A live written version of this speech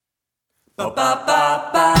You're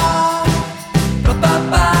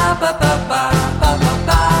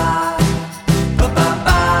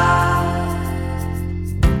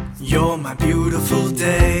my beautiful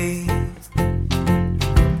day.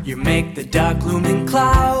 You make the dark looming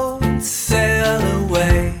clouds sail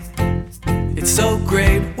away. It's so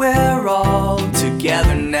great we're all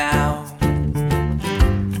together now.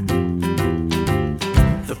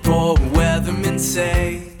 The poor weathermen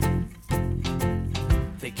say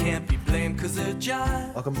they can't be blamed 'cause they're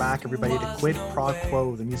just... Welcome back, everybody, to Quid Pro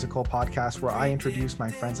Quo, the musical podcast where I introduce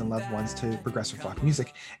my friends and loved ones to progressive rock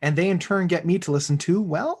music, and they in turn get me to listen to,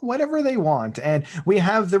 well, whatever they want. And we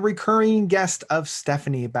have the recurring guest of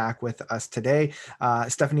Stephanie back with us today.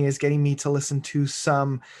 Stephanie is getting me to listen to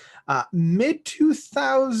some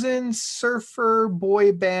mid-2000s surfer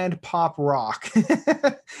boy band pop rock.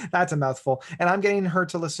 That's a mouthful. And I'm getting her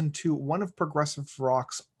to listen to one of progressive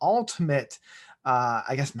rock's ultimate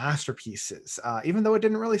masterpieces, even though it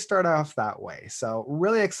didn't really start off that way. So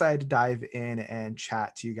really excited to dive in and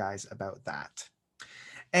chat to you guys about that.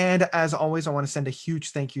 And as always, I want to send a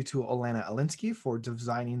huge thank you to Olena Alinsky for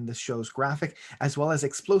designing the show's graphic, as well as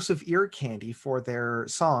Explosive Ear Candy for their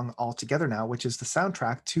song All Together Now, which is the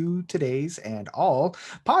soundtrack to today's and all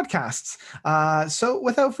podcasts. So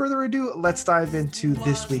without further ado, let's dive into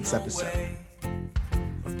this week's episode.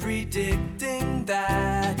 Predicting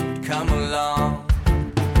that you'd come along.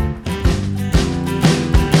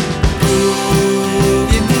 Ooh,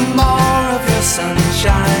 give me more of your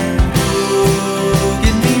sunshine. Ooh,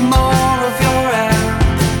 give me more of your air.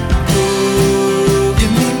 Ooh,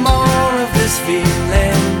 give me more of this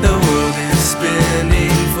feeling. The world is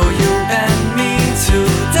spinning for you and me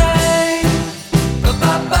today.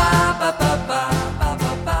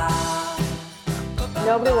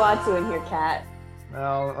 Nobody wants you in here, Kat.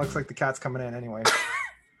 Well, it looks like the cat's coming in anyway.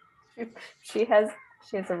 She has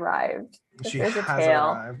arrived. She There's has a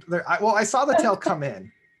tail. arrived. I saw the tail come in.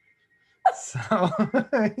 So,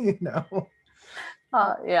 you know.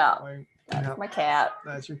 Yeah. That's my cat.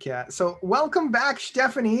 That's your cat. So, welcome back,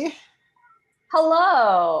 Stephanie.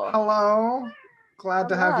 Hello. Hello. Glad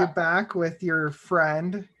to have you back with your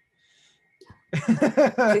friend.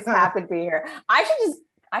 She's happy to be here. I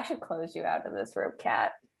should close you out of this room,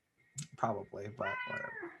 Kat. Probably, but whatever.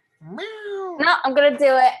 No, I'm gonna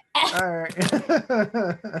do it. All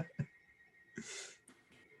right.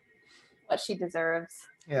 What she deserves.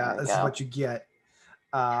 Yeah, this is what you get.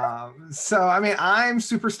 So, I mean, I'm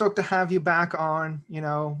super stoked to have you back on,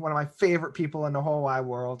 one of my favorite people in the whole wide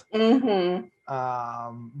world. Mm-hmm.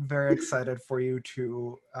 Very excited for you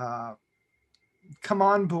to come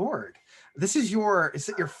on board. Is it your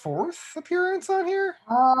fourth appearance on here?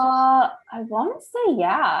 I want to say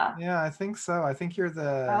yeah. Yeah, I think so. I think you're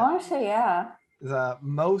I want to say yeah. The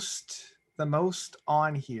most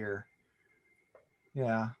on here.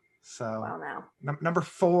 Yeah. So wow, now. Number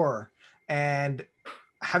 4. And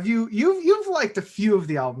you've liked a few of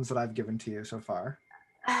the albums that I've given to you so far?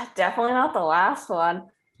 Definitely not the last one.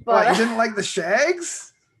 But you didn't like the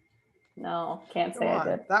Shags? No, can't say I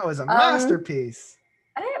did. That was a masterpiece.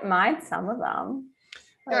 I didn't mind some of them.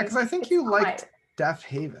 Yeah, because I think you liked Deaf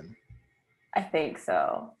Haven. I think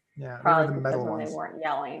so. Yeah, probably they were the metal when ones. They weren't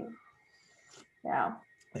yelling. Yeah,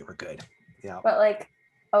 they were good. Yeah, but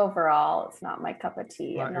overall, it's not my cup of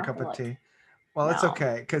tea. Not your cup of tea. Well, no. It's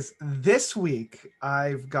okay, because this week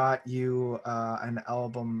I've got you an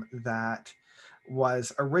album that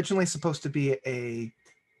was originally supposed to be a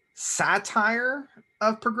satire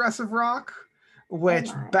of progressive rock,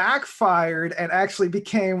 which backfired and actually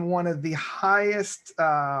became one of the highest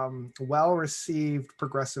well-received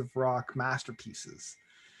progressive rock masterpieces.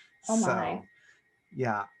 My.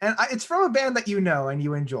 Yeah, and it's from a band that you know and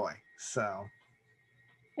you enjoy. So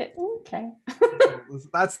okay.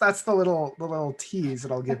 that's the little tease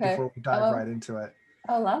that I'll give before we dive right into it.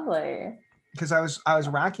 Oh, lovely. Because I was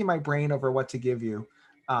racking my brain over what to give you,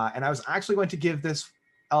 and I was actually going to give this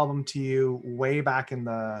album to you way back in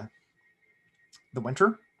the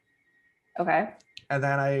winter. Okay. And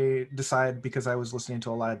then I decided, because I was listening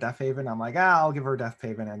to a lot of Deaf Haven, I'm like, I'll give her Deaf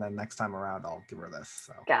Haven, and then next time around I'll give her this.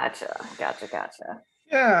 So Gotcha.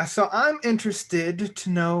 Yeah, so I'm interested to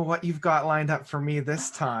know what you've got lined up for me this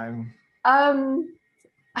time.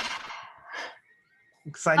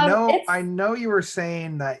 Because I know you were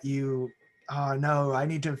saying that I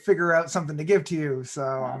need to figure out something to give to you.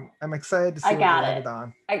 So I'm excited to see what you landed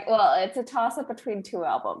on. It's a toss up between 2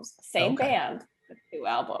 albums, same band, but 2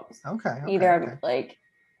 albums. Okay. Either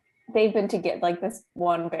they've been together. This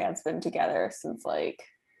one band's been together since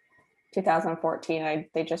 2014.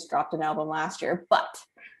 They just dropped an album last year, but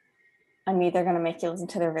I'm either going to make you listen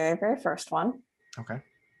to their very, very first one. Okay.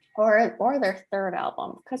 or their third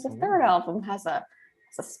album, because the third Ooh. album has a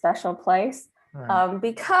special place. Right.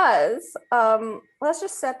 Because let's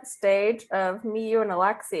just set the stage of me, you, and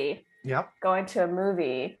Alexi Yep. going to a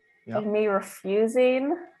movie Yep. and me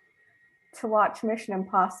refusing to watch Mission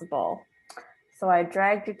Impossible. So I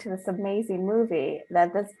dragged you to this amazing movie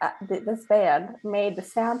that this band made the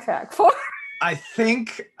soundtrack for. I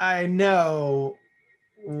think I know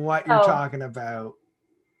what you're talking about.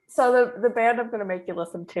 So the band I'm going to make you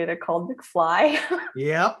listen to, they're called McFly.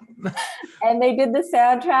 Yep. And they did the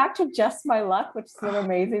soundtrack to Just My Luck, which is an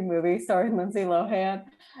amazing movie starring Lindsay Lohan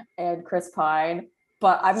and Chris Pine.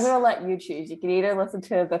 But I'm going to let you choose. You can either listen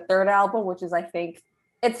to the third album, which is I think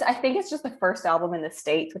it's just the first album in the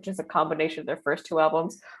States, which is a combination of their first two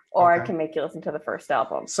albums, or I can make you listen to the first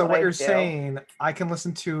album. So what you're saying, I can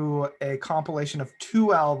listen to a compilation of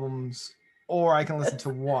 2 albums, or I can listen to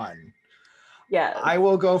one. Yeah. I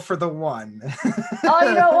will go for the one. Oh,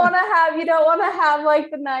 you don't want to have like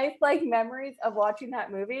the nice like memories of watching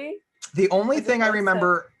that movie? The only thing I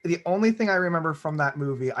remember from that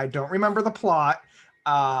movie, I don't remember the plot.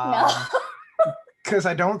 Because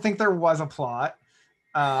I don't think there was a plot.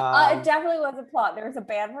 It definitely was a plot. There was a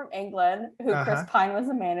band from England who Chris Pine was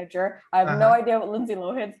the manager. I have no idea what Lindsay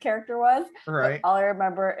Lohan's character was. Right. All I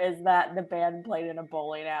remember is that the band played in a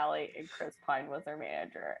bowling alley and Chris Pine was their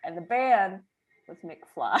manager. And the band was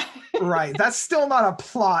McFly. Right. That's still not a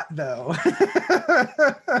plot though.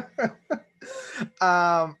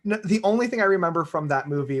 The only thing I remember from that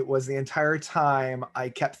movie was the entire time I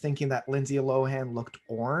kept thinking that Lindsay Lohan looked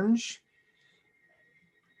orange.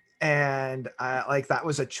 And like that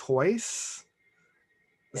was a choice.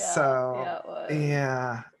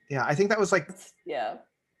 Yeah, I think that was like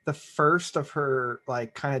the first of her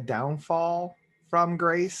like kind of downfall from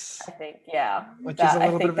Grace. I think which is a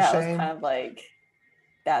little bit of a shame. Was kind of like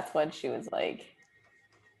that's when she was like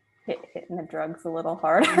hitting the drugs a little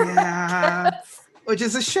harder. Yeah, which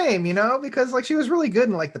is a shame, because like she was really good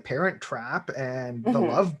in like The Parent Trap and The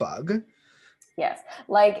Love Bug. Yes,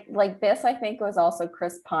 like this I think was also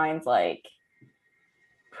Chris Pine's like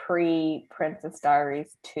pre-Princess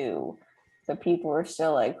Diaries 2. So people were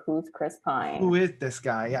still like, who's Chris Pine? Who is this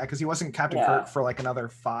guy? Yeah, because he wasn't Captain Kirk for like another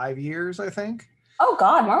 5 years, I think. Oh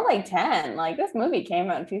God, more like 10. Like this movie came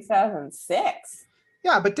out in 2006.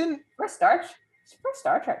 Yeah, but didn't first Star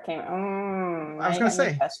Trek came out. I was gonna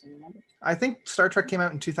say, I think Star Trek came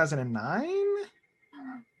out in 2009.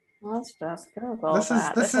 Let's just Google this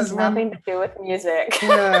has nothing to do with music.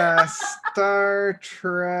 Yeah, Star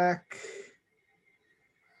Trek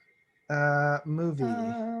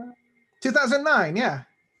movie. 2009, yeah.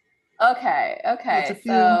 Okay. It's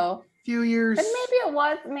a few years. And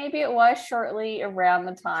maybe it was shortly around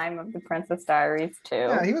the time of the Princess Diaries too.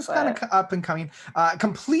 Yeah, he was kind of up and coming.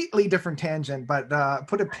 Completely different tangent, but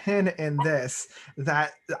put a pin in this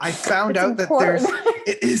that I found out important. that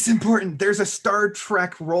it is important. There's a Star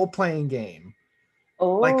Trek role-playing game.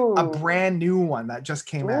 Ooh. Like a brand new one that just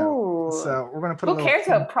came out. So we're gonna put Who cares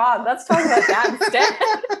about prod? Let's talk about that instead.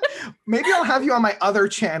 Maybe I'll have you on my other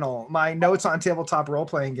channel, my Notes on Tabletop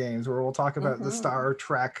Role-Playing Games, where we'll talk about the Star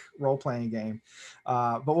Trek role-playing game.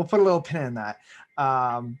 But we'll put a little pin in that.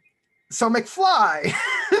 So McFly.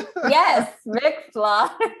 Yes, McFly.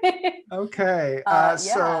 Okay.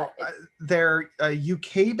 So they're a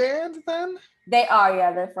UK band then? They are,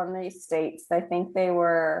 yeah. They're from the States. I think they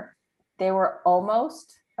were almost they were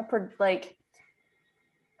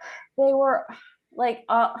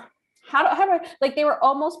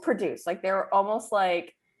almost produced. Like they were almost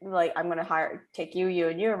like I'm gonna take you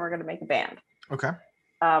and you, and we're gonna make a band. Okay.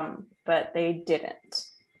 But they didn't.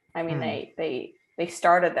 I mean, they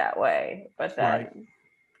started that way, but then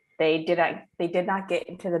they did not get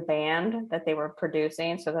into the band that they were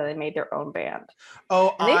producing, so that they made their own band.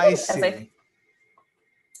 Oh, I see.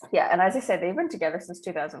 Yeah, and as I said, they've been together since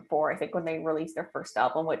 2004. I think when they released their first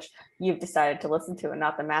album, which you've decided to listen to, and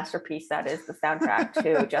not the masterpiece that is the soundtrack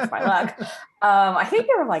to Just My Luck. I think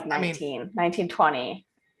they were like 19, 20.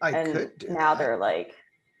 Now they're like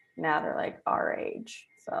our age.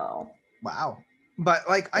 So wow. But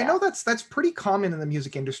like I know that's pretty common in the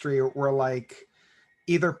music industry where like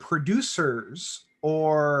either producers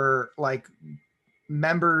or like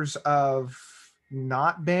members of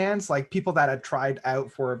not bands, like people that had tried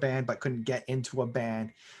out for a band but couldn't get into a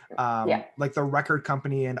band, like the record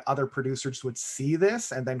company and other producers would see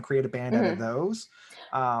this and then create a band out of those.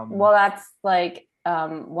 Well, that's like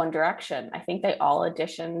One Direction. I think they all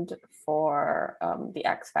auditioned for the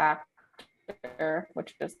X Factor,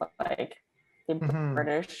 which is like the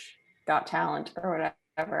British Got Talent or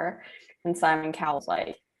whatever. And Simon Cowell's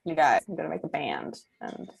like, you guys, I'm gonna make a band,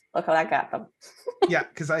 and look how that got them. Yeah,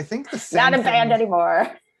 because I think the Not same a band thing-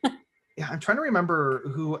 anymore. Yeah, I'm trying to remember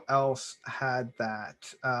who else had that.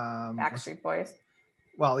 Backstreet Boys.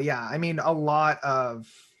 Well, yeah, I mean a lot of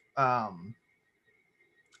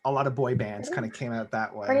boy bands kind of came out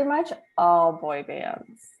that way. Pretty much all boy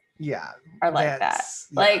bands Yeah, are like that. that's-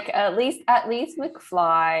 yeah. Like at least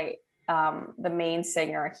McFly, the main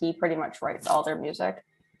singer, he pretty much writes all their music.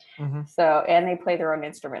 Mhm. So, and they play their own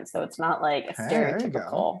instruments, so it's not like a Hey, there you go.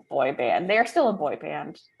 stereotypical boy band. They're still a boy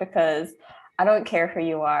band because I don't care who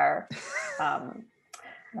you are.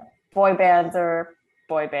 Boy bands are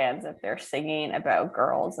boy bands if they're singing about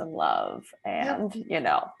girls and love and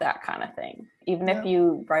that kind of thing. Even if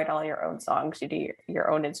you write all your own songs, you do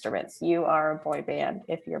your own instruments, you are a boy band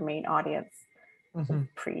if your main audience is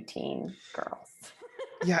preteen girls.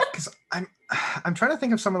 Yeah, because I'm trying to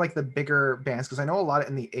think of some of like the bigger bands, because I know a lot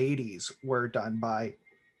in the 80s were done by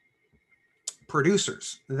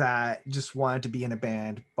producers that just wanted to be in a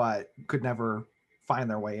band but could never find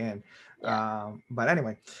their way in. But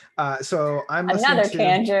anyway, so I'm listening another to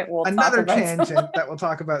tangent. another tangent that we'll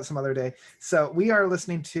talk about some other day. So we are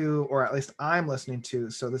listening to, or at least I'm listening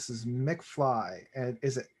to. So this is McFly, and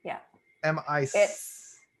is it? Yeah. M-I-C?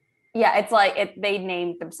 It's like they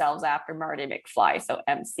named themselves after Marty McFly, so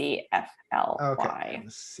MCFLY. Okay,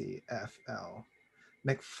 MCFL,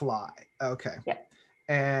 McFly. Okay. Yeah.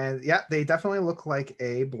 And yeah, they definitely look like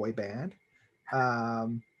a boy band.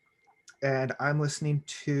 And I'm listening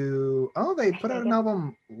to, they put out an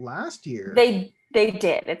album last year. They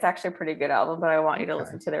did. It's actually a pretty good album, but I want you to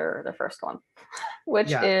listen to their first one,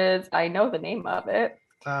 which is, I know the name of it.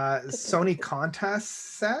 Sony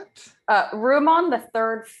Contest Set? Room on the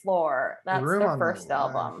Third Floor. That's their first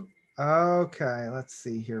album. Okay, let's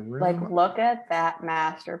see here. Look at that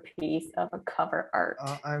masterpiece of a cover art.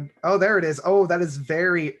 There it is. Oh, that is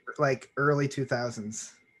very like early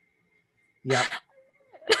 2000s. Yep.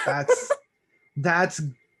 That's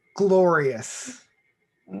glorious.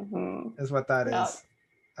 Is what that is.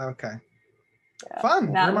 Okay. Yeah.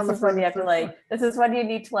 Fun. Now this is when you have to this is when you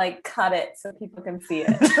need to cut it so people can see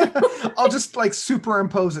it. I'll just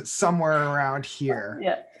superimpose it somewhere around here.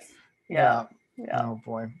 Yeah. Oh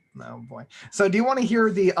boy. So do you want to hear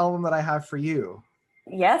the album that I have for you?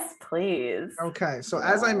 Yes, please. Okay, so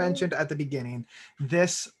as I mentioned at the beginning,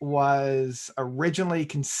 this was originally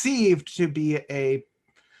conceived to be a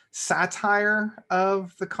satire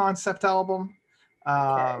of the concept album.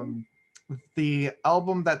 The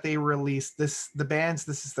album that they released, this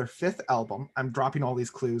is their fifth album. I'm dropping all these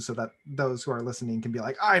clues so that those who are listening can be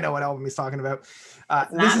like, I know what album he's talking about.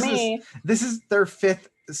 This is their fifth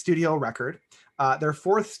studio record. Their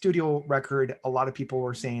fourth studio record, a lot of people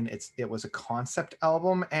were saying it was a concept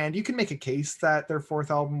album, and you can make a case that their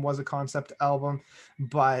fourth album was a concept album,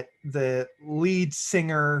 but the lead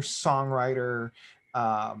singer songwriter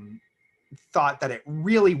thought that it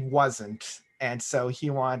really wasn't, and so he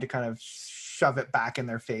wanted to kind of shove it back in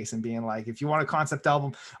their face and being like, if you want a concept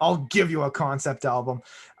album, I'll give you a concept album.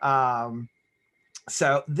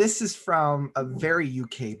 So this is from a very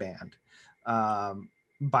UK band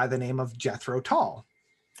by the name of Jethro Tull.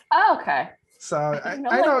 Oh, okay. So I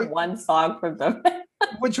know one song from them.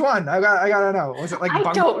 Which one? I gotta know. Was it like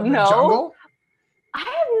I don't know. Jungle? I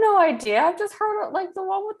have no idea. I've just heard it, the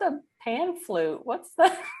one with the pan flute. What's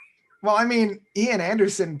the? Well, I mean, Ian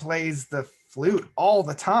Anderson plays the flute all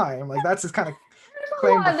the time. That's his kind of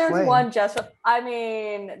claim to fame.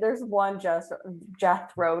 There's one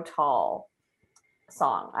Jethro Tull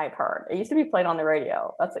song I've heard. It used to be played on the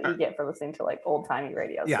radio. That's what you get for listening to old timey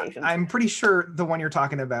radio stations. I'm pretty sure the one you're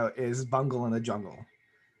talking about is Bungle in the Jungle,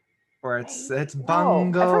 or it's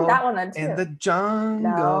Bungle I've heard that one then too. in the Jungle.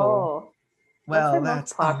 No. Well,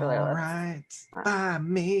 that's popular. All right by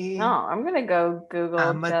me. No, I'm gonna go Google.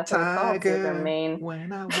 I'm a tiger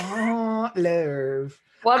when I want love.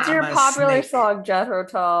 What's your popular song, Jethro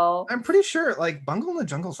Tull? I'm pretty sure Bungle in the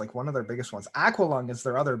Jungle is one of their biggest ones. Aqualung is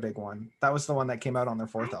their other big one. That was the one that came out on their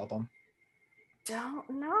fourth album. Don't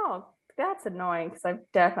know. That's annoying because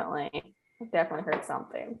I've definitely heard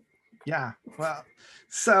something. Yeah. Well,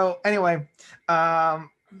 so anyway,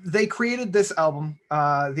 they created this album.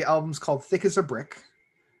 The album's called Thick as a Brick.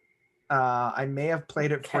 I may have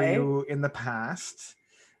played it for you in the past.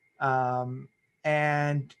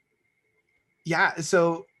 And yeah,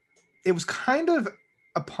 so it was kind of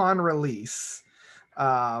upon release.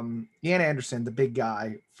 Ian Anderson, the big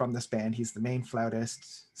guy from this band, he's the main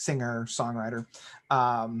flautist, singer, songwriter.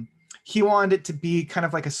 He wanted it to be kind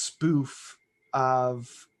of like a spoof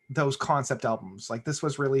of those concept albums. Like this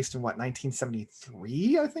was released in what,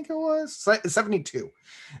 1973, I think it was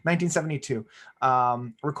 1972,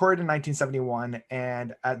 recorded in 1971.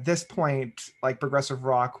 And at this point, like progressive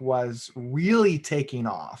rock was really taking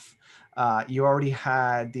off. You already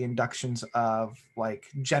had the inductions of like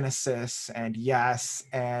Genesis and Yes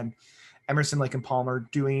and Emerson, Lake and Palmer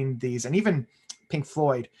doing these, and even Pink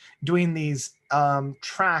Floyd doing these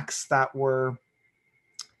tracks that were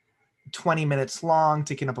 20 minutes long,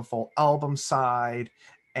 taking up a full album side.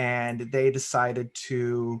 And they decided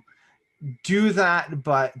to do that,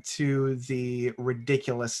 but to the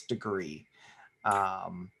ridiculous degree.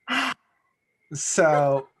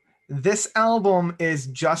 So this album is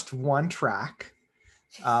just one track.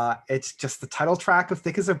 It's just the title track of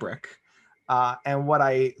Thick as a Brick. And what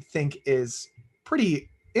I think is pretty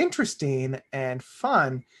interesting and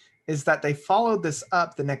fun is that they followed this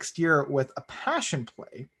up the next year with a Passion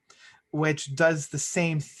Play, which does the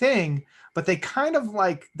same thing, but they kind of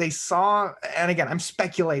like, they saw, and again, I'm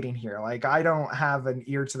speculating here, like I don't have an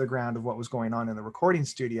ear to the ground of what was going on in the recording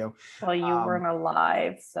studio. Well, you weren't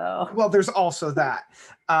alive, so. Well, there's also that.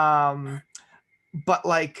 But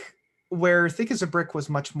like where Thick as a Brick was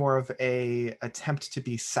much more of a attempt to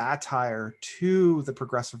be satire to the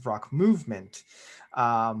progressive rock movement.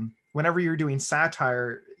 Whenever you're doing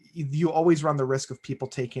satire, you always run the risk of people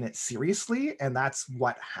taking it seriously, and that's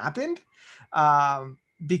what happened,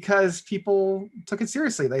 because people took it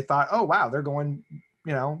seriously. They thought, oh wow, they're going,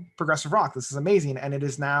 progressive rock, this is amazing, and it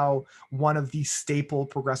is now one of the staple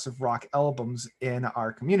progressive rock albums in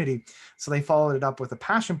our community. So they followed it up with a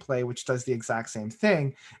Passion Play, which does the exact same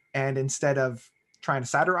thing, and instead of trying to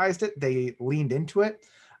satirize it, they leaned into it.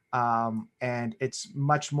 And it's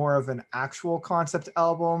much more of an actual concept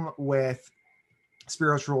album with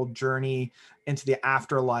spiritual journey into the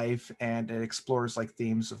afterlife, and it explores like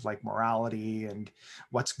themes of like morality and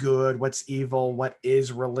what's good, what's evil, what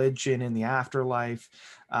is religion in the afterlife.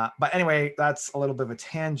 But anyway, that's a little bit of a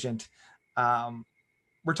tangent.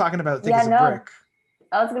 We're talking about Thick as a Brick.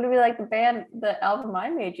 I was gonna be like the album I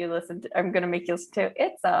made you listen to. I'm gonna make you listen to.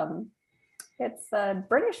 It's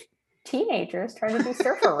British teenagers trying to do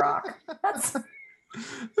surfer rock.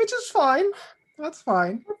 Which is fine. That's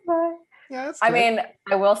fine. That's fine. Yeah, that's good. I mean,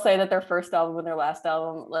 I will say that their first album and their last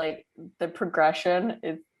album, like the progression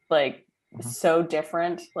is like so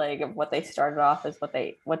different, like of what they started off as what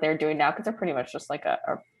they're doing now, because they're pretty much just like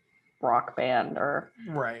a rock band, or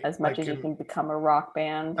right, as much as you can become a rock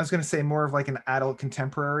band. I was gonna say more of like an adult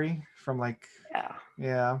contemporary from like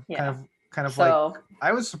yeah. kind of so, like,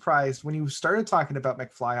 I was surprised when you started talking about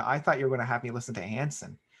McFly. I thought you were gonna have me listen to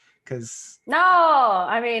Hanson. Because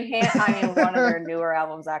I mean one of their newer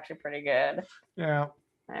albums actually pretty good. Yeah.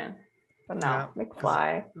 But no,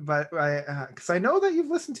 McFly. But because I know that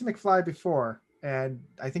you've listened to McFly before, and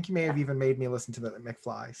I think you may have even made me listen to the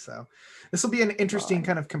McFly. So this will be an interesting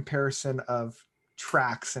kind of comparison of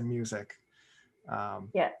tracks and music.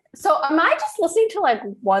 Yeah. So am I just listening to like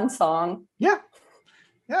one song? Yeah,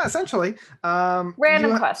 essentially.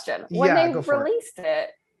 Random question. When they released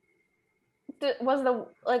it, was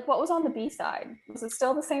what was on the B side? Was it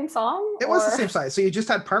still the same song? It was the same side. So you just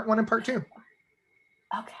had part 1 and part 2.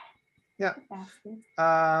 Okay. Yeah.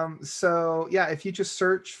 So yeah, if you just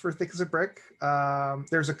search for Thick as a Brick,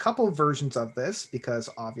 there's a couple versions of this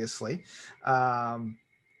because obviously,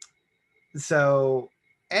 so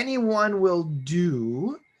anyone will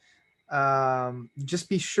do. Just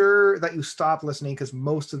be sure that you stop listening because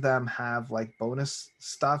most of them have like bonus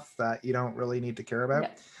stuff that you don't really need to care about.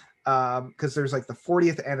 Yeah. Because there's like the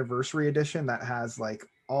 40th anniversary edition that has like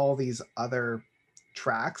all these other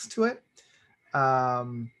tracks to it,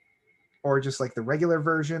 or just like the regular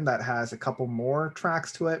version that has a couple more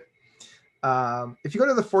tracks to it. If you go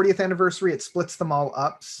to the 40th anniversary, it splits them all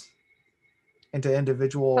up into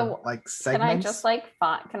individual like segments. Can I just like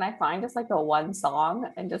can I find just like the one song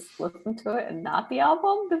and just listen to it and not the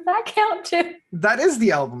album? Does that count too? That is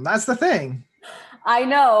the album. That's the thing. I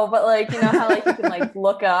know, but like, you know how like you can like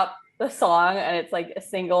look up the song and it's like a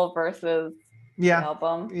single versus the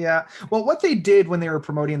album. Yeah. Well, what they did when they were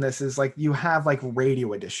promoting this is like you have like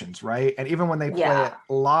radio editions, right? And even when they play it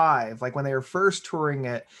live, like when they were first touring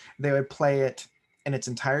it, they would play it in its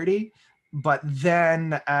entirety. But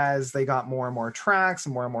then as they got more and more tracks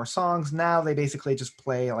and more songs, now they basically just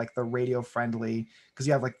play like the radio friendly, because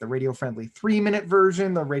you have like the radio friendly 3-minute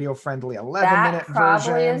version, the radio friendly 11-minute version. That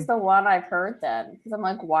probably is the one I've heard then, because I'm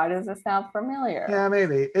like, why does this sound familiar? Yeah,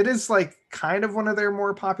 maybe. It is like kind of one of their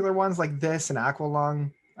more popular ones, like this and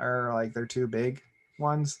Aqualung are like their 2 big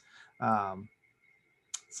ones.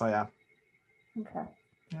 So yeah. Okay.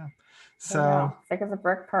 Yeah. So Thick as a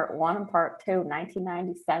Brick Part 1 and Part 2,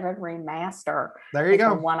 1997 remaster. there you Like go.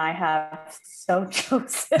 the one I have so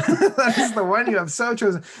chosen. That is the one you have so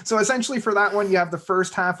chosen. So essentially for that one, you have the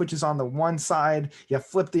first half, which is on the one side. You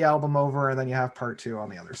flip the album over, and then you have part 2 on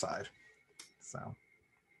the other side. So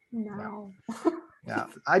No. yeah,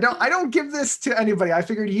 I don't give this to anybody. I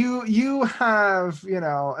figured you have,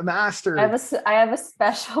 a master. I have a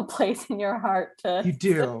special place in your heart to You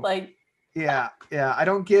do. like. Yeah. I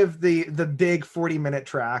don't give the big 40-minute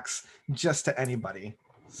tracks just to anybody.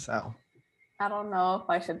 So I don't know if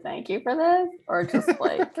I should thank you for this or just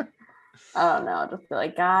like I don't know, just be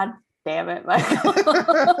like, God damn it, Michael.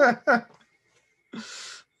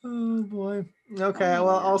 Oh boy. Okay,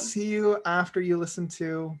 well, I'll see you after you listen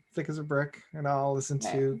to Thick as a Brick, and I'll listen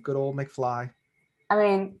to good old McFly. I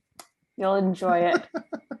mean, you'll enjoy it.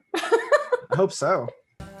 I hope so.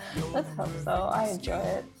 Let's hope so. I enjoy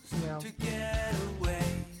it. Yeah. To get away,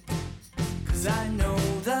 'cause I know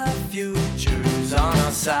the future's on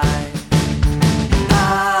our side.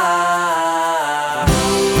 Ah,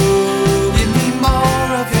 give me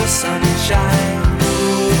more of your sunshine.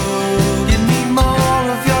 Give me more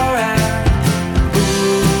of your air.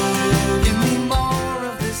 Give me more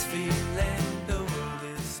of this feeling. The world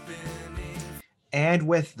is spinning. And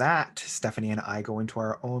with that, Stephanie and I go into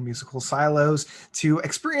our own musical silos to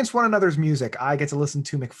experience one another's music. I get to listen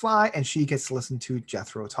to McFly, and she gets to listen to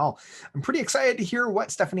Jethro Tull. I'm pretty excited to hear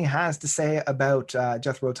what Stephanie has to say about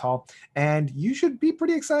Jethro Tull, and you should be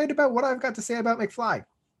pretty excited about what I've got to say about McFly.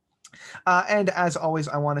 And as always,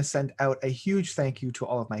 I want to send out a huge thank you to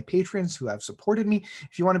all of my patrons who have supported me.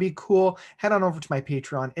 If you want to be cool, head on over to my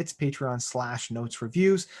Patreon. It's Patreon/Notes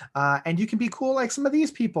Reviews. And you can be cool like some of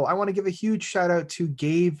these people. I want to give a huge shout out to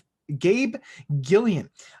Gabe Gillian.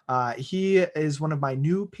 He is one of my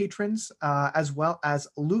new patrons, as well as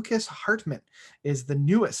Lucas Hartman is the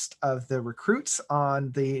newest of the recruits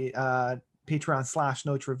on the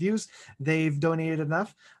Patreon/Notes Reviews. They've donated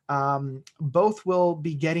enough. Both will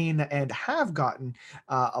be getting and have gotten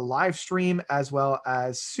a live stream, as well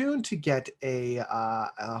as soon to get a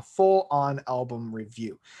full-on album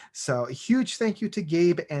review. So a huge thank you to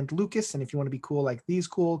Gabe and Lucas. And if you want to be cool like these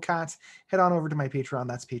cool cats, head on over to my Patreon.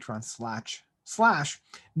 That's Patreon/Notes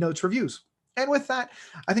Reviews. And with that,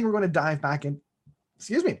 I think we're going to dive back in.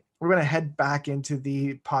 We're going to head back into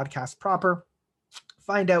the podcast proper.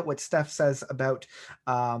 Find out what Steph says about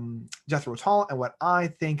Jethro Tull and what I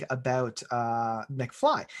think about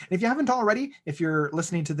McFly. And if you haven't already, if you're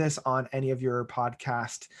listening to this on any of your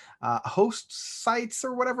podcast host sites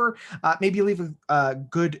or whatever, maybe leave a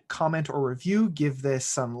good comment or review. Give this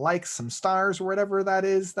some likes, some stars, or whatever that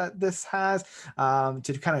is that this has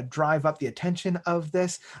to kind of drive up the attention of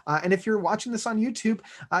this. And if you're watching this on YouTube,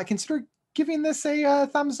 consider giving this a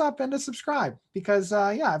thumbs up and a subscribe, because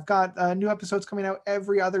I've got new episodes coming out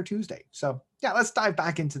every other Tuesday. So yeah, let's dive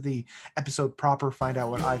back into the episode proper, find out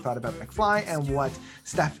what I thought about McFly and what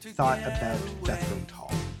Steph thought about Jethro Tull.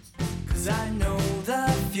 'Cause I know the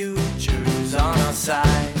future's on our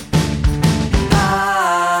side.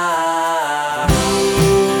 Ah,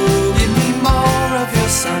 give me more of your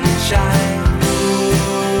sunshine.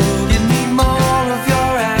 Give me more of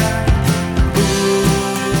your air.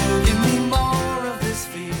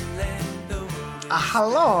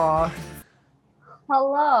 Hello.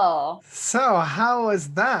 Hello. So how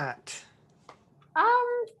was that?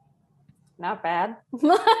 Not bad.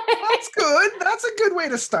 That's good. That's a good way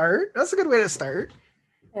to start.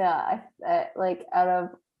 Yeah, I like out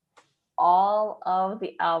of all of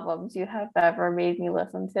the albums you have ever made me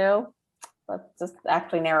listen to, let's just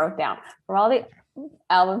actually narrow it down. From all the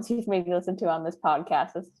albums you've made me listen to on this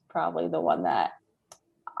podcast, this is probably the one that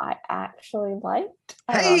I actually liked.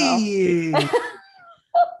 Hey.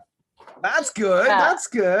 That's good. Yeah. That's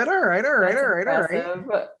good. All right. Impressive.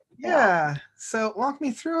 Yeah. So walk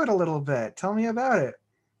me through it a little bit. Tell me about it.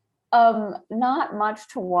 Not much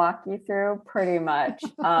to walk you through, pretty much.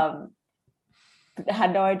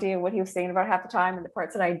 Had no idea what he was saying about half the time, and the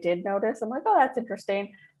parts that I did notice, I'm like, oh, that's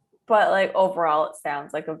interesting. But like overall, it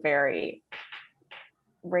sounds like a very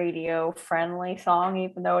radio friendly song,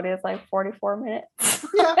 even though it is like 44 minutes.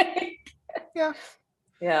 Yeah.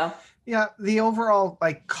 Yeah. Yeah, the overall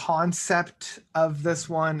like concept of this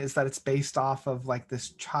one is that it's based off of like this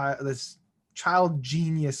child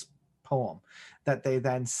genius poem that they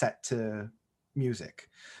then set to music.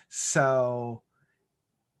 So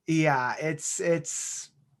yeah, it's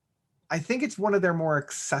I think it's one of their more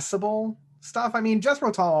accessible stuff. I mean,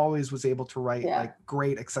 Jethro Tull always was able to write like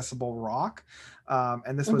great accessible rock,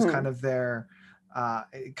 and this was kind of their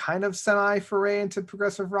kind of semi foray into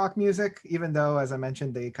progressive rock music, even though, as I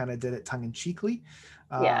mentioned, they kind of did it tongue-in-cheekly.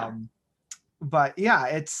 But yeah,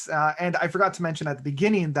 it's and I forgot to mention at the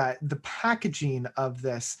beginning that the packaging of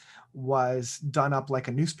this was done up like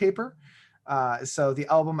a newspaper. So the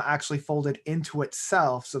album actually folded into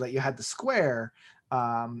itself so that you had the square.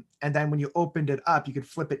 And then when you opened it up, you could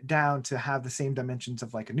flip it down to have the same dimensions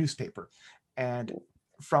of like a newspaper. And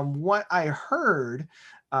from what I heard,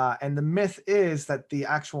 and the myth is that the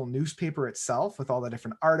actual newspaper itself, with all the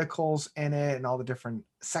different articles in it and all the different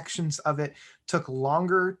sections of it, took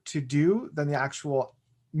longer to do than the actual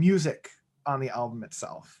music on the album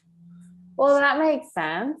itself. Well, that makes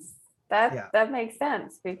sense. Yeah. That makes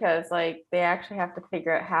sense because like they actually have to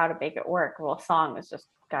figure out how to make it work. Well, a song is just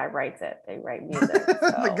guy writes it. They write music.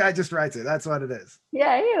 The So. guy just writes it. That's what it is.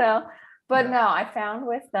 Yeah, you know. But Yeah. no, I found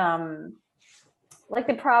with like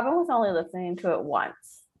the problem with only listening to it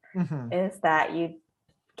once Mhm. is that you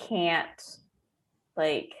can't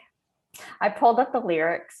like I pulled up the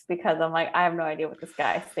lyrics because I'm like, I have no idea what this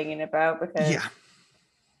guy is singing about because Yeah,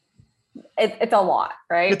 it's a lot,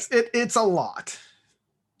 right? it's a lot.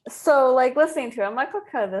 So like listening to it, I'm like,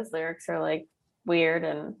 okay, those lyrics are like weird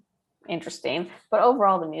and interesting, but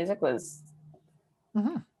overall the music was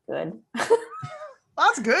Mhm. good.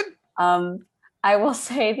 That's good. I will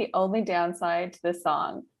say the only downside to the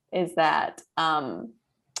song is that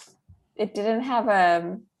it didn't have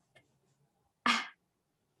a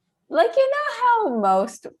like you know how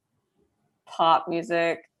most pop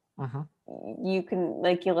music Mhm. you can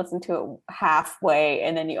like you listen to it halfway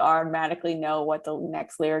and then you automatically know what the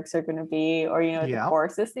next lyrics are going to be or you know Yeah. the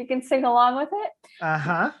chorus is so you can sing along with it.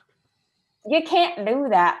 Uh-huh. You can't do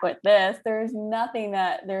that with this. There's no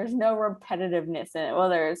repetitiveness in it. Well,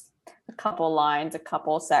 there's a couple lines, a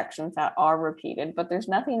couple sections that are repeated, but there's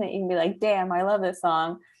nothing that you can be like, damn, I love this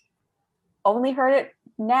song. Only heard it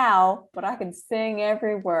now, but I can sing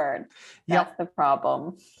every word. Yep. That's the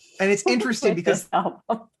problem. And it's interesting with because this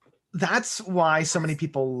album. that's why so many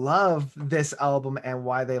people love this album and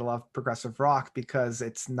why they love progressive rock, because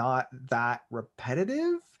it's not that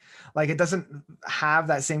repetitive. Like it doesn't have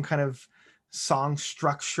that same kind of song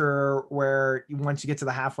structure where once you get to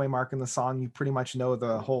the halfway mark in the song, you pretty much know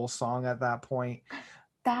the whole song at that point.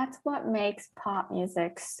 That's what makes pop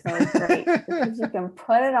music so great because you can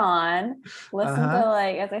put it on, listen to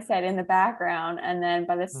like, as I said, in the background, and then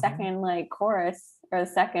by the second like chorus or the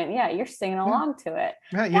second, you're singing along to it.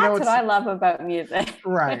 Yeah, you That's know what I love about music.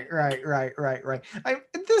 Right.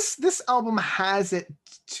 This album has it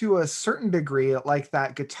to a certain degree, like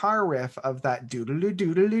that guitar riff of that doodle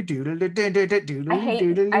doodle doodle doodle.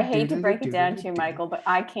 I hate to break it down to you, Michael, but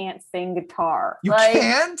I can't sing guitar. You like,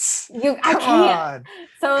 can't. I can't.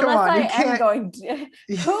 So Come unless on, I you am can't. going,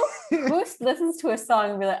 who listens to a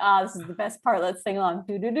song and be like, this is the best part. Let's sing along.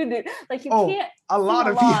 Do do do do. Like you can't. A lot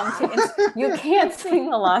of people. You can't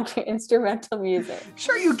sing along to instrumental music.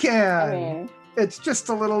 Sure, you can. I mean, it's just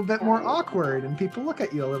a little bit more awkward, and people look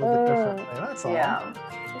at you a little bit differently. That's all. Yeah,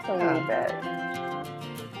 just a wee bit.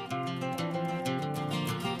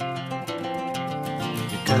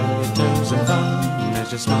 You curl your toes in fun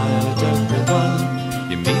as you smile at everyone.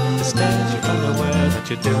 You meet the stairs, you're unaware that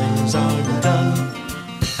you're doing is all you've done.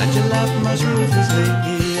 And you laugh most ruthlessly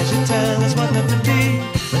as you tell us what not to be.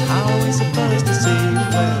 But how are we supposed to see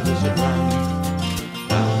where we should run?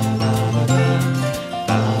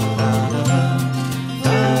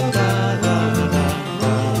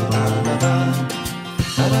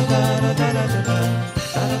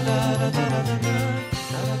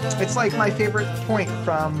 It's like my favorite point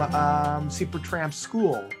from Supertramp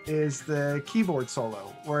School is the keyboard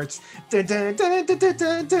solo where it's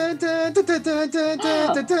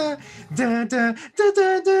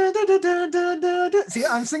see,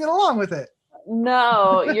 I'm singing along with it.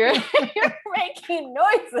 No, you're making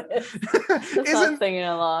noises. Just not singing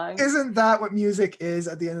along. Isn't that what music is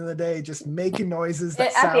at the end of the day? Just making noises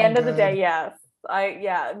that sound at the end of the good. day, yes.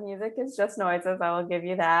 Music is just noises. I will give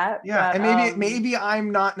you that. Yeah, but, and maybe I'm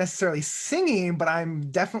not necessarily singing, but I'm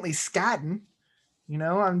definitely scatting. You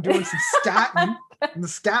know, I'm doing some scatting. I'm the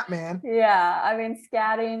scat man. Yeah, I mean,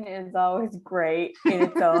 scatting is always great in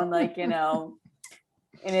its own, like, you know,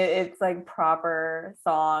 and it's like proper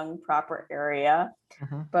song, proper area.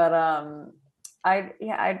 Mm-hmm. But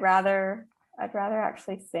I'd rather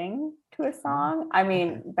actually sing to a song. I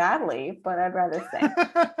mean, badly, but I'd rather sing.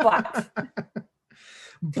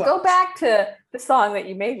 But to go back to the song that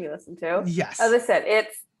you made me listen to, yes, as I said,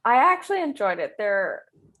 I actually enjoyed it. There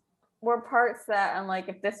were parts that, and like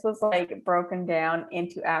if this was like broken down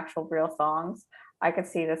into actual real songs, I could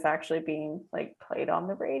see this actually being like played on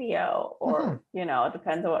the radio, or you know, it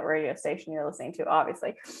depends on what radio station you're listening to,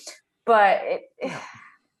 obviously. But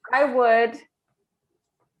I would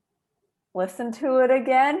listen to it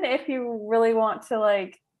again if you really want to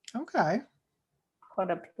like Okay.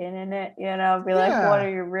 put a pin in it, be like, Yeah. what are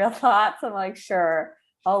your real thoughts? I'm like, sure,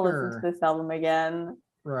 I'll listen Sure. to this album again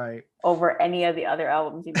Right. over any of the other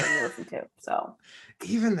albums you made me listen to. So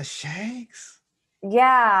Even the Shakes.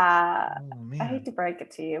 yeah, Oh I hate man. to break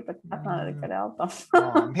it to you, but that's not a good album.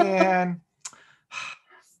 Oh man.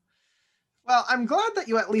 Well, I'm glad that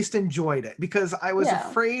you at least enjoyed it, because I was Yeah.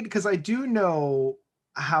 afraid, because I do know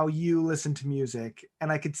how you listen to music,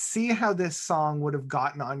 and I could see how this song would have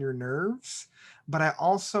gotten on your nerves, but I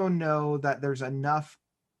also know that there's enough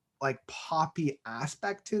like poppy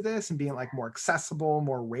aspect to this and being like more accessible,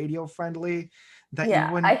 more radio friendly, that you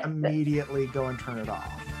Yeah, wouldn't immediately go and turn it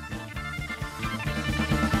off.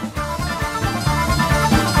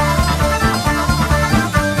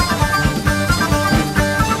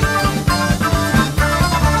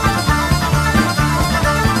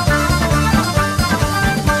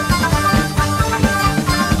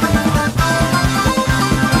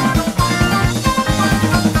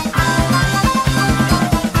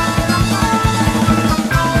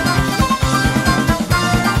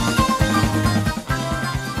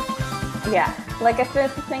 yeah, like I said,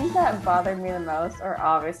 the things that bothered me the most are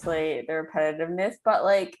obviously the repetitiveness, but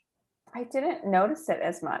like I didn't notice it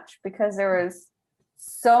as much because there was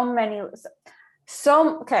so many.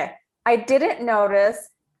 Okay, I didn't notice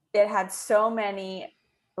it had so many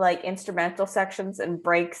like instrumental sections and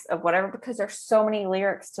breaks of whatever, because there's so many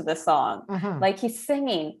lyrics to the song. Like he's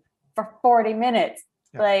singing for 40 minutes.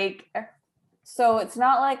 Yeah. Like, so it's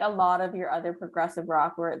not like a lot of your other progressive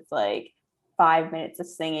rock where it's like 5 minutes of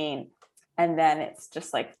singing and then it's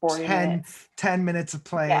just like 40 minutes. 10 minutes of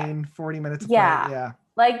playing, 40 minutes of Yeah. playing. Yeah.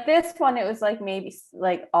 Like this one, it was like maybe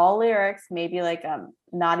like all lyrics, maybe like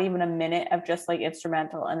not even a minute of just like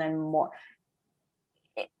instrumental, and then more.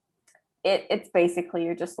 It's basically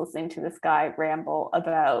you're just listening to this guy ramble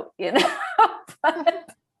about,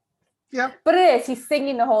 but, Yeah. But it is, he's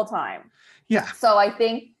singing the whole time. Yeah. So I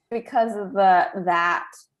think because of that,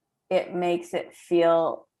 it makes it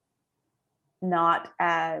feel not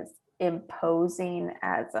as imposing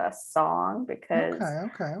as a song, because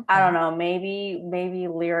okay. I don't know, maybe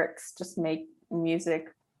lyrics just make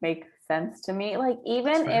music make sense to me. Like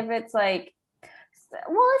even if it's like,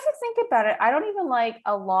 well, if you think about it, I don't even like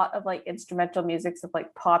a lot of like instrumental musics of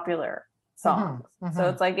like popular songs. So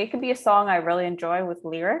it's like it could be a song I really enjoy with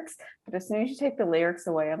lyrics, but as soon as you take the lyrics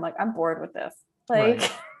away, I'm like, I'm bored with this. Like,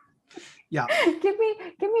 right. Yeah. give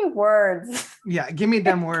me words. Yeah, give me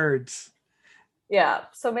them words. Yeah,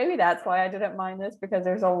 so maybe that's why I didn't mind this, because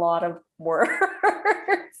there's a lot of words.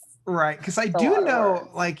 Right, because I do know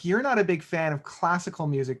like you're not a big fan of classical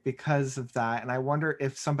music because of that, and I wonder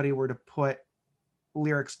if somebody were to put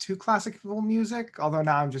lyrics to classical music, although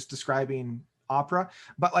now I'm just describing opera,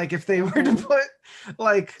 but like if they were to put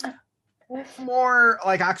like more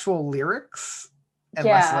like actual lyrics and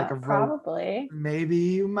less like a probably maybe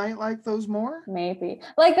you might like those more. Maybe,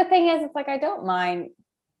 like the thing is, it's like I don't mind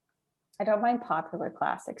popular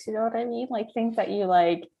classics, you know what I mean, like things that you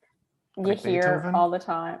like hear Beethoven all the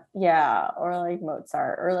time, or like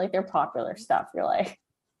Mozart, or like their popular stuff, you're like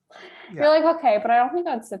okay, but I don't think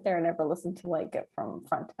I'd sit there and ever listen to like it from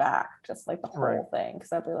front to back, just like the whole thing,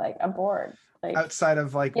 because I'd be like, I'm bored. Like outside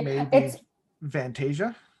of like maybe it's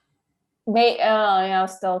Fantasia,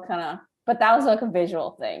 still kind of, but that was like a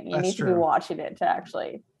visual thing. You need to be watching it to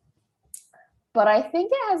actually. But I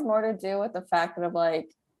think it has more to do with the fact that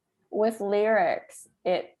like with lyrics,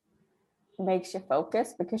 it makes you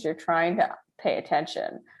focus because you're trying to pay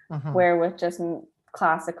attention. Where with just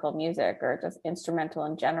classical music or just instrumental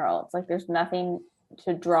in general, it's like there's nothing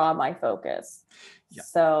to draw my focus.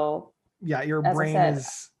 So your brain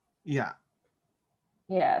is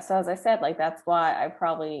so as I said, like that's why I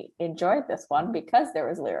probably enjoyed this one, because there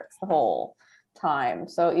was lyrics the whole time.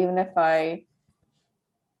 So even if I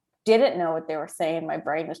didn't know what they were saying, my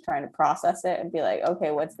brain was trying to process it and be like,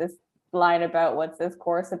 okay, what's this line about, what's this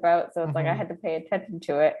chorus about? So it's like I had to pay attention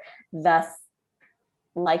to it, thus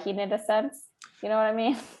liking it a sense. You know what I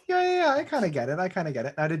mean? Yeah, I kind of get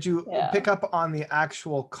it. Now, did you pick up on the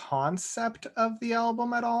actual concept of the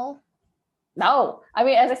album at all? No. I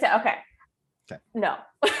mean, as I said, okay. No.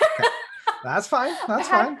 Okay. That's fine.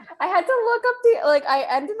 I had to look up I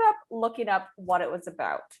ended up looking up what it was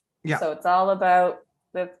about. Yeah. So it's all about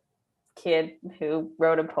the kid who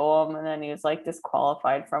wrote a poem and then he was like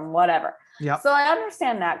disqualified from whatever. Yeah. So I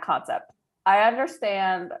understand that concept. I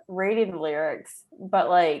understand reading the lyrics, but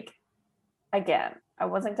like, again,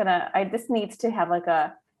 this needs to have like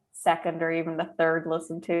a second or even the third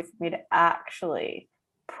listen to for me to actually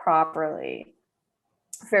properly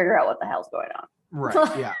figure out what the hell's going on.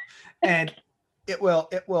 Right. Yeah. And it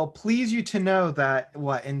will please you to know that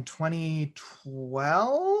what in 2012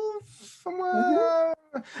 Mhm.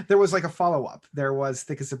 there was like a follow-up. There was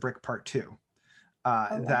Thick as a Brick Part 2.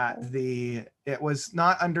 Oh, That lovely. it was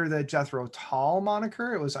not under the Jethro Tull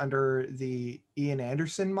moniker, it was under the Ian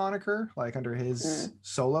Anderson moniker, like under his Mm.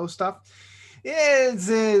 solo stuff. It's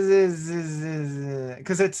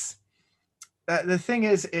because it's the thing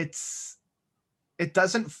is it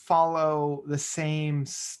doesn't follow the same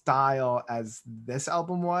style as this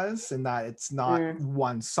album was, in that it's not Mm.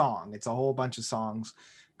 one song, it's a whole bunch of songs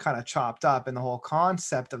kind of chopped up, and the whole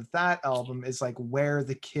concept of that album is like where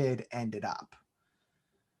the kid ended up.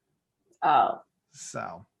 Oh,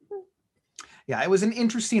 So yeah, it was an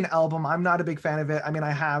interesting album. I'm not a big fan of it. I mean,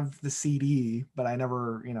 I have the CD, but I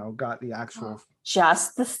never, got the actual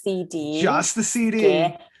just the CD. just the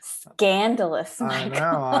CD. Scandalous. I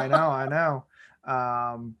know, Michael. I know.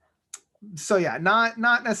 So yeah, not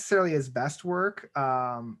necessarily his best work.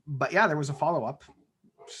 But yeah, there was a follow-up.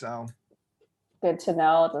 So Good to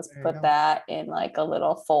know. Just there you put go. that in like a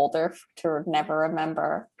little folder to never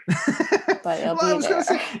remember. But it'll Well, I be was there. gonna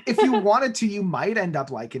say, if you wanted to, you might end up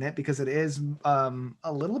liking it because it is a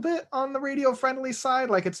little bit on the radio friendly side.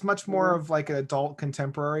 Like it's much more of like an adult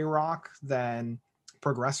contemporary rock than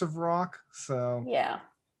progressive rock. So Yeah,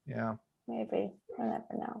 yeah. maybe. I never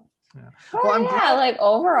know. Yeah. But Well, I'm yeah, glad. like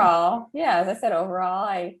overall, yeah, as I said, overall,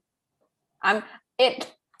 I'm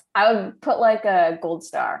it. I would put like a gold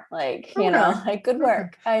star, like Okay. like good Okay.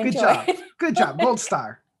 work. I Good enjoy job. it. Good job. Gold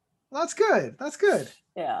star. Well, that's good. That's good.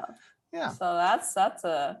 Yeah. Yeah. So that's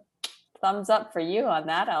a thumbs up for you on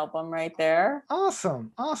that album right there.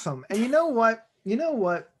 Awesome. Awesome. And you know what?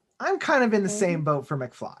 I'm kind of in the same boat for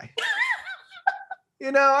McFly.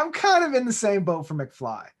 I'm kind of in the same boat for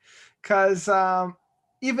McFly. Because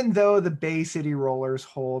even though the Bay City Rollers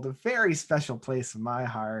hold a very special place in my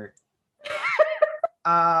heart,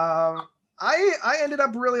 I ended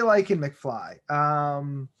up really liking McFly.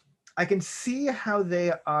 I can see how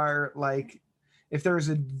they are like, if there's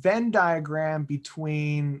a Venn diagram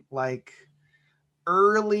between like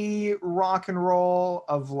early rock and roll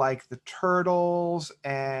of like the Turtles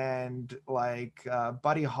and like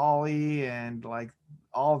Buddy Holly and like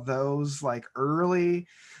all those like early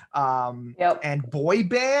Yep. and boy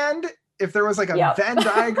band, if there was like a Yep. Venn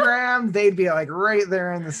diagram, they'd be like right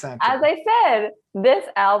there in the center. As I said, this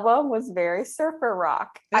album was very surfer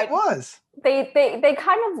rock. It was. They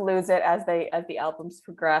kind of lose it as the albums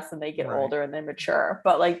progress and they get Right. older and they mature.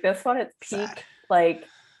 But like this one, it's peak. Sad. Like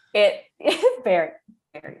it is very,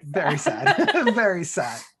 very sad. Very sad. Very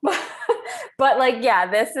sad. But like,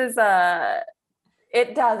 yeah, this is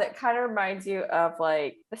it kind of reminds you of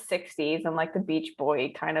like the 60s and like the Beach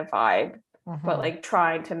Boy kind of vibe, but like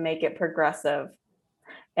trying to make it progressive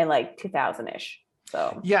in like 2000-ish.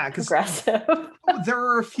 So yeah, because progressive. there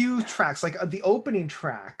are a few tracks, like the opening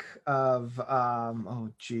track of oh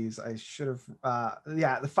geez, I should have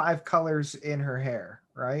the 5 colors in her hair,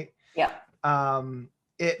 right? Yeah.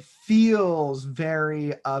 It feels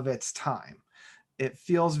very of its time. It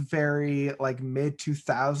feels very like mid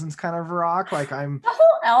 2000s kind of rock. Like the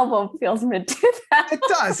whole album feels mid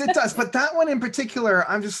 2000s. It does. But that one in particular,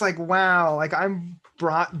 I'm just like, wow, like I'm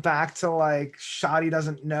brought back to like Shoddy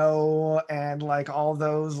Doesn't Know and like all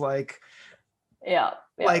those like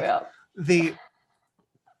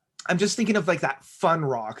I'm just thinking of like that fun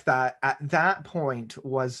rock that at that point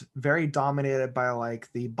was very dominated by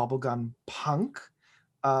like the bubblegum punk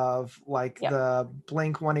of like the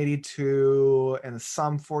Blink 182 and the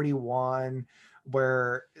Sum 41,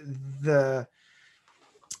 where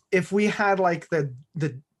if we had like the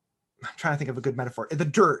I'm trying to think of a good metaphor, the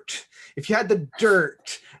dirt, if you had the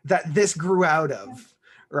dirt that this grew out of,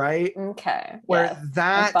 right? Okay. Where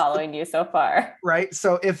that I'm following you so far. Right.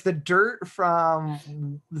 So if the dirt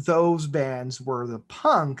from those bands were the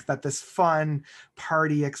punk that this fun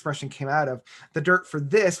party expression came out of, the dirt for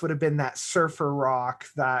this would have been that surfer rock,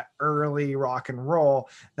 that early rock and roll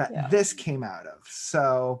that this came out of.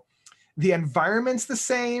 So the environment's the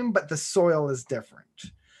same, but the soil is different.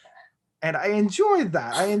 And I enjoyed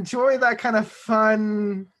that. I enjoy that kind of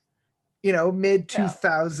fun, mid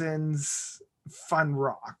 2000s fun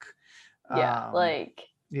rock.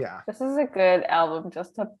 This is a good album.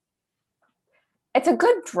 It's a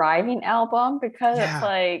good driving album because it's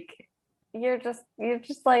like you're just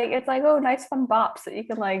like, it's like, oh, nice fun bops that you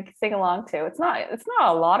can like sing along to. It's not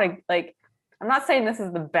a lot of like, I'm not saying this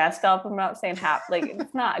is the best album. I'm not saying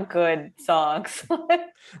it's not good songs.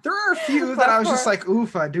 There are a few that I was just like,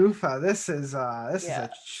 oofa doofa. This is a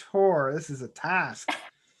chore. This is a task.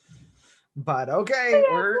 but okay,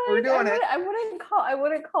 we're doing it. I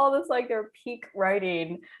wouldn't call this like their peak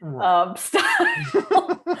writing Right.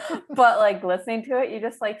 style. But like listening to it, you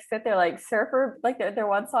just like sit there like Surfer, like their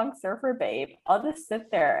one song Surfer Babe. I'll just sit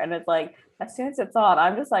there and it's like as soon as it's on,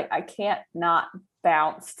 I'm just like I can't not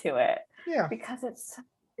bounce to it Yeah. because it's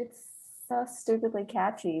so stupidly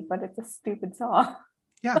catchy, but it's a stupid song.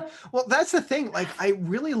 Yeah. Well, that's the thing. Like, I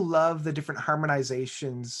really love the different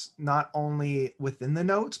harmonizations, not only within the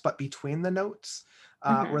notes, but between the notes,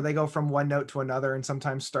 where they go from one note to another, and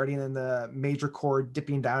sometimes starting in the major chord,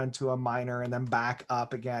 dipping down into a minor, and then back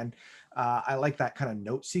up again. I like that kind of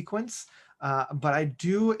note sequence. But I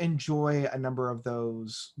do enjoy a number of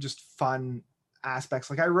those just fun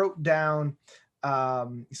aspects. Like, I wrote down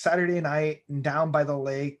Saturday Night and Down by the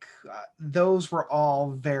Lake. Those were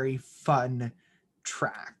all very fun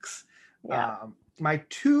tracks. Yeah. My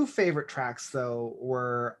two favorite tracks though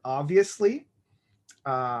were obviously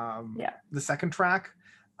the second track,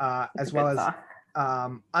 as well as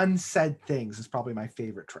Unsaid Things is probably my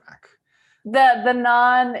favorite track. The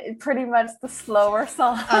non pretty much the slower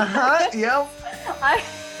song. Yep. I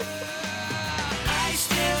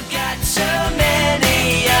still got so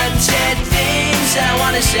many unsaid things I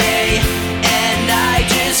want to say, and I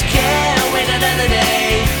just can't wait another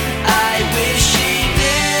day. I wish she knew.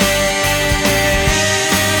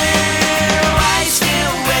 I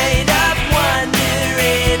still wait up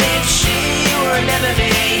wondering if she were never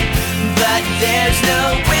me, but there's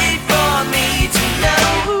no way for me to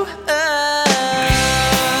know.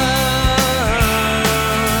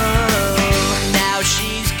 Now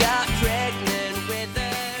she's got pregnant with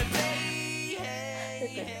her baby.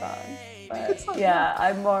 It's a good song. But yeah,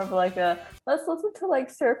 I'm more of like a let's listen to like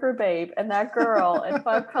Surfer Babe and that girl and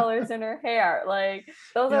Five Colors in Her Hair. Like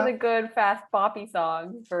those are the good fast boppy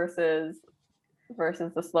songs versus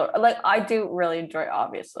the slow. Like I do really enjoy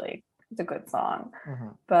obviously. It's a good song.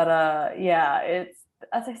 But yeah, it's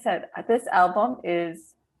as I said, this album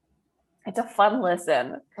it's a fun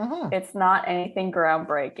listen. It's not anything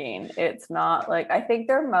groundbreaking. It's not like I think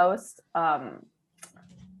their most I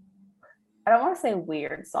don't want to say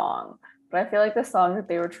weird song, but I feel like the song that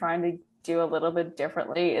they were trying to do a little bit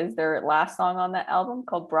differently is their last song on that album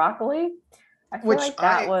called Broccoli. I feel like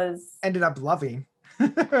that was ended up loving.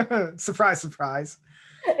 Surprise, surprise.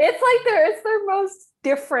 It's their most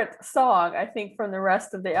different song, I think, from the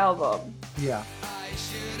rest of the album. Yeah. I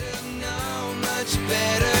should have known much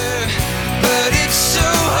better, but it's so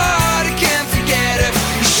hard, I can't forget her.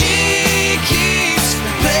 She keeps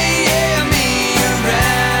playing me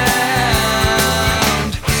around,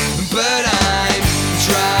 but I'm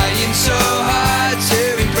trying so hard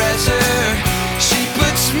to impress her. She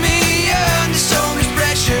puts me under so much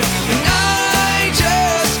pressure, and I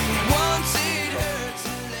just wanted her to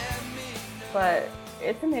let me know. But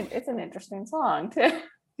it's an interesting song too.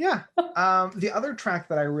 Yeah. The other track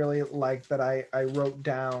that I really liked that I wrote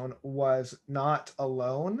down was Not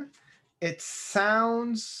Alone. It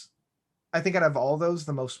sounds, I think out of all those,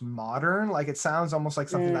 the most modern. Like it sounds almost like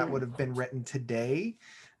something that would have been written today.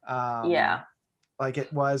 Yeah. Like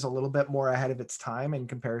it was a little bit more ahead of its time in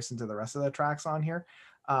comparison to the rest of the tracks on here.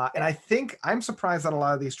 And I think I'm surprised that a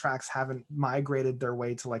lot of these tracks haven't migrated their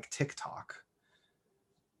way to like TikTok.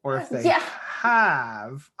 Or if they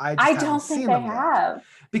have, I don't think they have.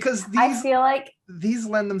 Because I feel like these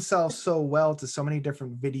lend themselves so well to so many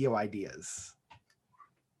different video ideas.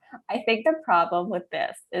 I think the problem with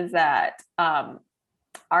this is that our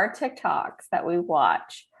TikToks that we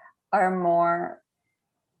watch are more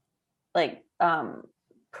like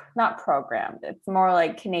not programmed. It's more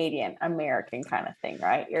like Canadian American kind of thing,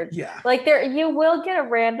 right? Like you will get a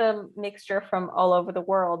random mixture from all over the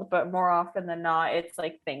world, but more often than not, it's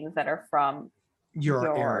like things that are from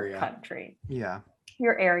your area. Country. Yeah.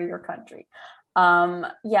 Your area, your country.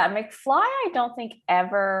 McFly, I don't think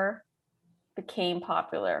ever became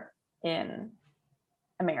popular in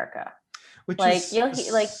America. Which like is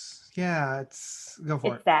it's go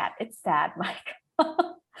for it. It's sad, Mike.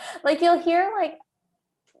 Like you'll hear like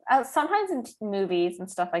sometimes in movies and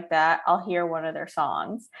stuff like that, I'll hear one of their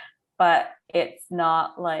songs, but it's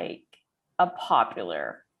not like a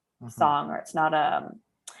popular song, or it's not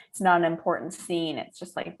an important scene. It's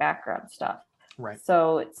just like background stuff. Right.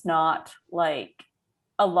 So it's not like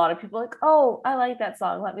a lot of people like, oh, I like that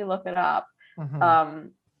song, let me look it up.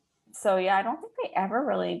 So yeah, I don't think they ever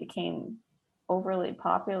really became overly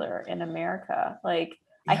popular in America. Like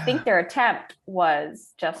I think their attempt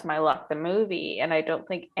was Just My Luck, the movie, and I don't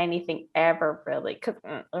think anything ever really, because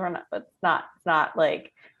it's not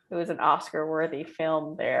like it was an Oscar-worthy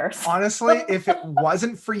film there. Honestly, if it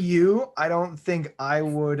wasn't for you, I don't think I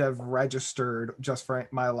would have registered Just for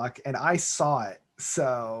My Luck, and I saw it.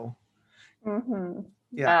 So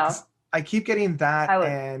yeah, 'cause I keep getting that,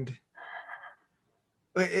 and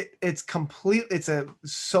it's complete. It's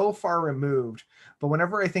so far removed. But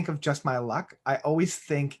whenever I think of Just My Luck, I always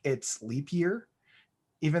think it's Leap Year,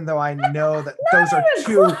 even though I know that those are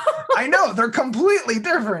two. I know they're completely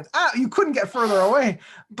different. You couldn't get further away.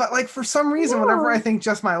 But like for some reason, whenever I think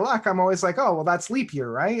Just My Luck, I'm always like, oh, well, that's Leap Year,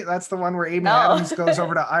 right? That's the one where Amy Adams goes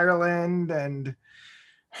over to Ireland and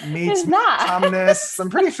meets Tumnus. I'm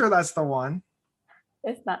pretty sure that's the one.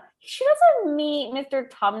 It's not. She doesn't meet Mr.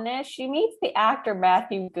 Tumnus. She meets the actor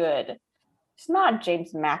Matthew Good. It's not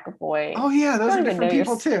James McAvoy. Oh yeah, those are different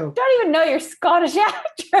people too. Don't even know you're Scottish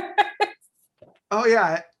actor. Oh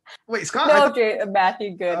yeah. Wait, Scott? No,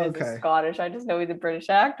 Matthew Good is Scottish. I just know he's a British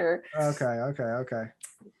actor. Okay.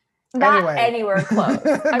 Not anywhere close.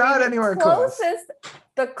 Not anywhere close.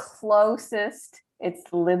 The closest, it's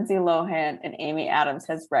Lindsay Lohan and Amy Adams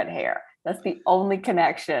has red hair. That's the only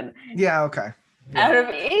connection. Yeah, okay. Yeah. Out of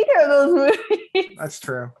either of those movies. That's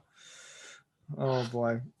true. Oh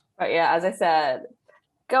boy. But yeah, as I said,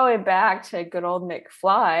 going back to good old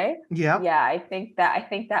McFly. Yeah, I think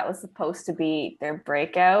that was supposed to be their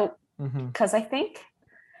breakout, because I think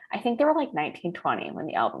they were like 1920 when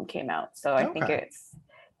the album came out. So I think it's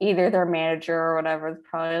either their manager or whatever is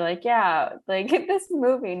probably like, yeah, like this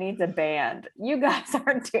movie needs a band. You guys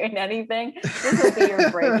aren't doing anything. This will be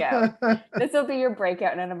your breakout. This will be your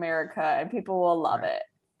breakout in America, and people will love it.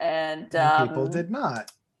 And people did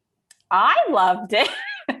not. I loved it.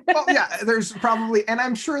 Well, yeah, there's probably, and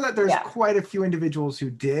I'm sure that there's quite a few individuals who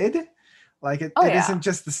did. Like it isn't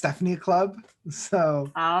just the Stephanie Club. So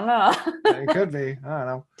I don't know. It could be. I don't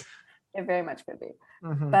know. It very much could be.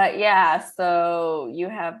 But yeah, so you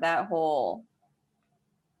have that whole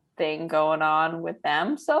thing going on with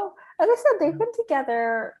them. So as I said, they've been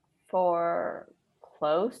together for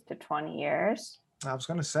close to 20 years. I was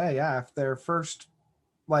gonna say, yeah, if their first,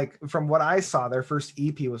 like from what I saw, their first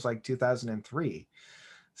EP was like 2003.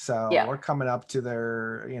 So we're coming up to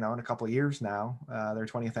their, in a couple of years now, their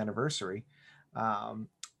 20th anniversary. I'm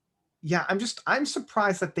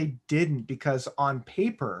surprised that they didn't, because on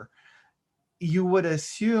paper, you would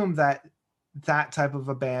assume that type of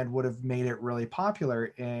a band would have made it really popular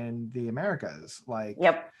in the Americas. Like,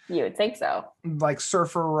 yep, you would think so. Like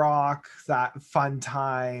surfer rock, that fun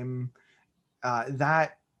time,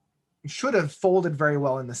 that should have folded very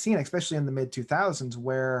well in the scene, especially in the mid 2000s,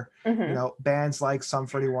 where bands like Sum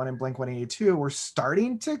 41 and Blink 182 were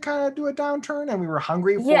starting to kind of do a downturn, and we were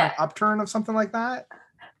hungry for an upturn of something like that.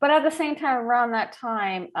 But at the same time, around that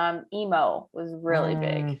time, emo was really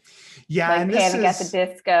big. Yeah, like and Panic at the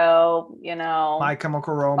Disco, My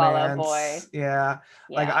Chemical Romance. Fall Out Boy. Yeah,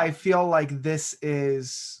 like I feel like this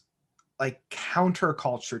is like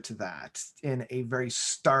counterculture to that in a very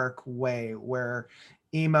stark way, where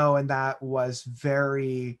emo and that was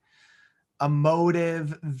very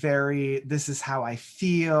emotive, very this is how I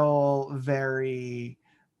feel, very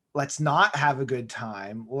let's not have a good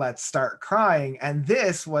time, let's start crying. And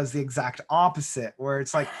this was the exact opposite, where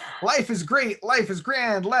it's like life is great, life is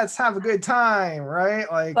grand, let's have a good time,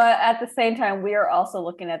 right? Like, but at the same time, we are also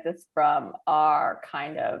looking at this from our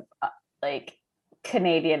kind of like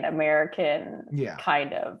Canadian American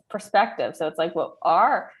kind of perspective. So it's like what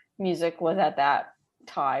our music was at that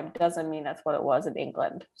time doesn't mean that's what it was in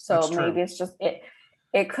England. So maybe it's just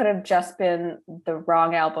it could have just been the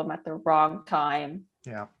wrong album at the wrong time.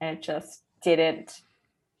 Yeah, and it just didn't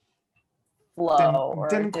flow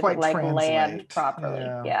didn't quite like land properly.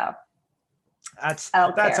 Yeah. That's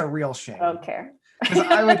a real shame. I don't care.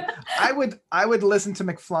 I would listen to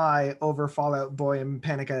McFly over Fall Out Boy and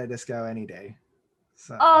Panic at a Disco any day.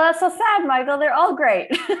 So. Oh, that's so sad, Michael. They're all great.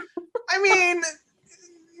 I mean,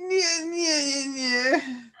 yeah.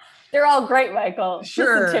 They're all great, Michael.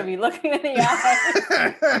 Sure. Listen to me, looking in the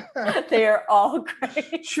eye. They are all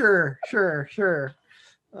great. Sure.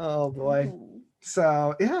 Oh boy.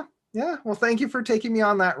 So yeah. Well, thank you for taking me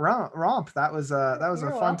on that romp. That was a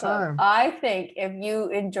fun time. I think if you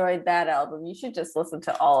enjoyed that album, you should just listen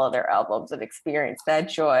to all of their albums and experience that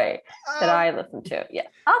joy that I listened to. Yeah.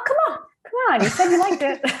 Oh, come on. You said you liked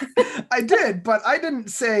it. I did, but I didn't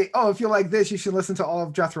say, oh, if you like this, you should listen to all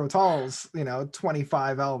of Jethro Tull's,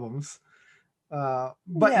 25 albums. But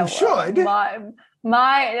you should.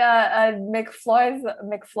 McFly's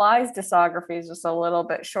discography is just a little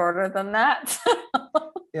bit shorter than that.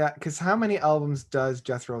 Yeah, because how many albums does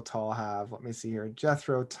Jethro Tull have? Let me see here.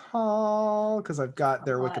 Jethro Tull, because I've got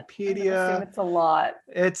their A lot. I'm gonna assume Wikipedia. it's a lot.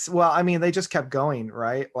 It's, well, I mean, they just kept going,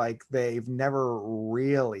 right? Like they've never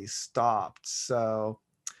really stopped. So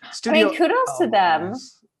I mean, studio kudos to them.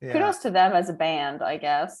 albums. Yeah, Kudos to them as a band, I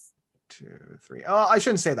guess. 2, 3. Oh, I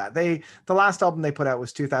shouldn't say that. The last album they put out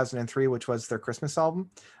was 2003, which was their Christmas album.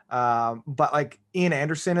 But like Ian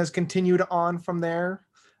Anderson has continued on from there.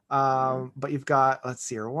 But you've got, let's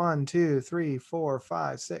see here, 1, 2, 3, 4,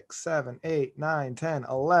 5, 6, 7, 8, 9, 10,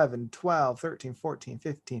 11, 12, 13, 14,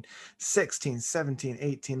 15, 16, 17,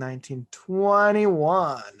 18, 19,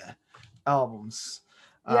 21 albums.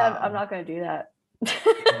 Yeah, I'm not gonna do that.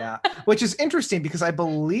 Yeah, which is interesting because I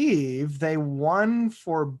believe they won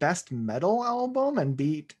for best metal album and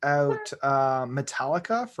beat out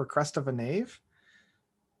Metallica for Crest of a Knave.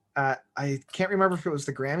 I can't remember if it was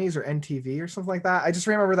the Grammys or MTV or something like that. I just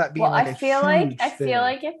remember that being Well, like I a feel huge like thing.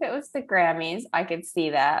 if it was the Grammys, I could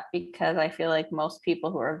see that because I feel like most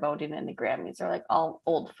people who are voting in the Grammys are like all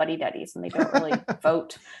old fuddy-duddies and they don't really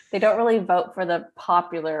vote. They don't really vote for the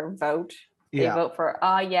popular vote. They Yeah, vote for,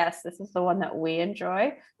 yes, this is the one that we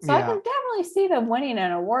enjoy. So I yeah, can definitely see them winning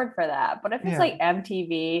an award for that. But if it's yeah. like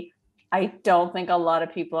MTV, I don't think a lot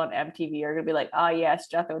of people on MTV are gonna be like, yes,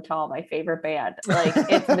 Jethro Tull, my favorite band. Like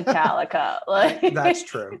it's Metallica. Like That's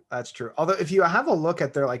true. That's true. Although if you have a look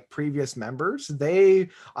at their like previous members, I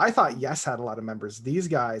thought Yes had a lot of members. These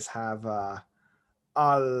guys have a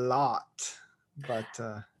lot. But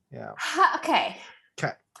yeah. Okay.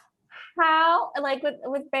 Okay. How like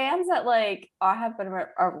with bands that like have been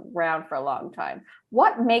around for a long time,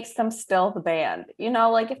 what makes them still the band? You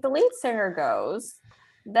know, like if the lead singer goes,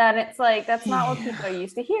 then it's like that's not what people are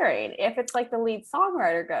used to hearing. If it's like the lead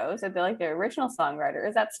songwriter goes, and they're like the original songwriter,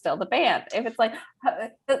 is that still the band? If it's like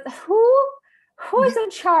who is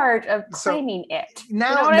in charge of claiming it?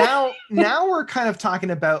 Now we're kind of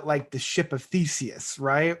talking about like the ship of Theseus,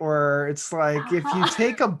 right? Or it's like if you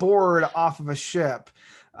take a board off of a ship,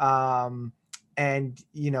 and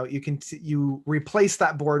you replace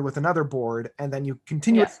that board with another board, and then you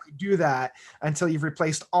continuously do that until you've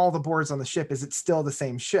replaced all the boards on the ship. Is it still the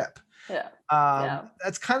same ship? Yeah.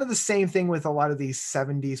 That's kind of the same thing with a lot of these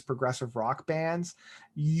 70s progressive rock bands.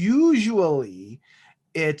 Usually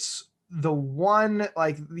it's the one,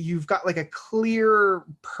 like you've got like a clear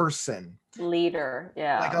person leader,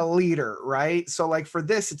 like a leader, right? So like for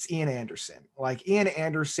this, it's Ian Anderson. Like Ian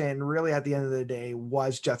Anderson really at the end of the day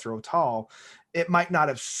was Jethro Tull. It might not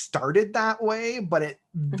have started that way, but it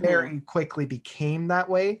very quickly became that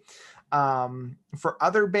way. For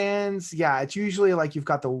other bands, yeah, it's usually like you've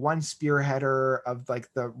got the one spearheader of like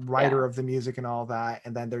the writer of the music and all that,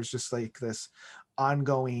 and then there's just like this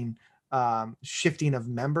ongoing shifting of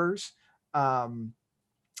members.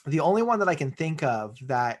 The only one that I can think of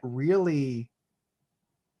that really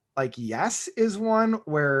like Yes is one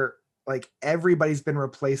where like everybody's been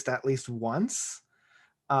replaced at least once.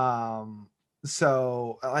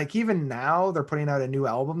 So like even now they're putting out a new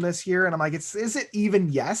album this year and I'm like, is it even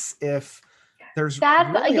Yes if there's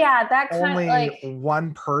really that kind only of like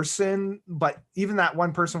one person, but even that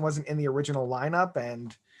one person wasn't in the original lineup.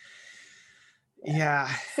 And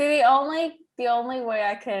see, the only way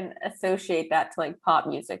I can associate that to like pop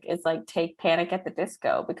music is like take Panic at the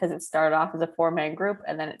Disco, because it started off as a 4-man group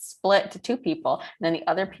and then it split to 2 people, and then the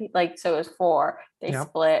other people, like, so it was 4, they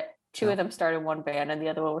split, 2 of them started one band and the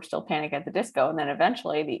other one were still Panic at the Disco, and then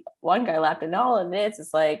eventually the one guy left, and all it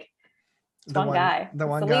is like the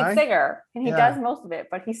lead singer, and he does most of it,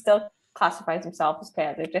 but he still classifies himself as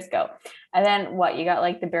Panic at the Disco. And then what, you got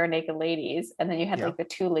like the Bare Naked Ladies, and then you had like the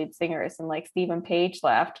 2 lead singers, and like Stephen Page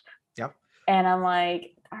left. And I'm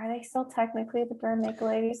like, are they still technically the Bare Naked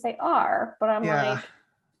Ladies? They are, but I'm like,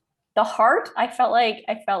 the Heart, I felt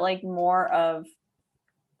like more of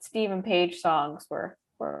Stephen Page songs were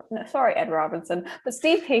no, sorry, Ed Robinson, but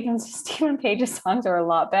Stephen Page's songs are a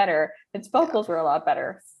lot better. Its vocals were a lot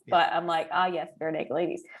better. But I'm like, yes, Bare Naked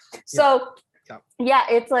Ladies. So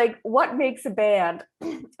it's like, what makes a band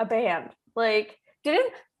a band? Like,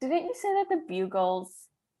 didn't you say that the Bugles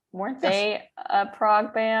weren't they a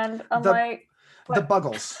prog band? I'm like, what? The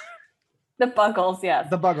Buggles. The Buggles, yes.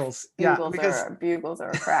 The Buggles, Bugles are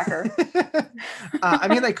a cracker. I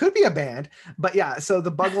mean, they could be a band, but yeah. So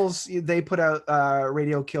the Buggles, they put out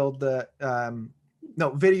Video Killed the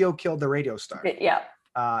Radio Star. Yeah.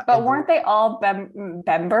 But weren't they all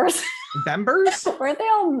members? Members? Weren't they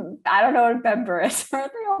all? I don't know what member is.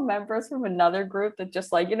 Weren't they all members from another group that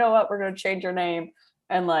just like, you know what, we're going to change your name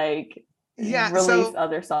and like release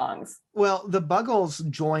other songs? Well, the Buggles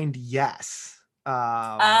joined Yes.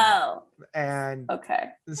 Oh, And okay.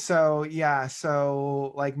 so yeah,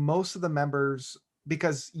 so like most of the members,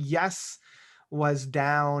 because Yes was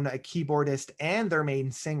down a keyboardist and their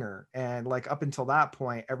main singer, and like up until that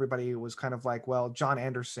point everybody was kind of like, well, John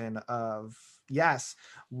Anderson of Yes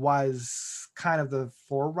was kind of the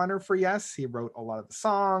forerunner for Yes. He wrote a lot of the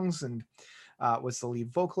songs and was the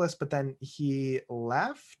lead vocalist, but then he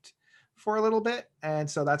left for a little bit, and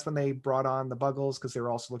so that's when they brought on the Buggles, because they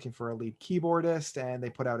were also looking for a lead keyboardist, and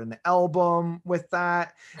they put out an album with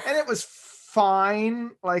that, and it was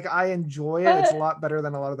fine. Like, I enjoy it. It's a lot better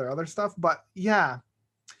than a lot of their other stuff, but yeah,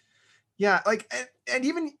 like, and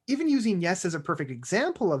even using Yes as a perfect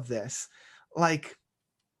example of this, like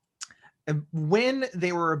when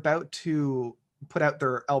they were about to put out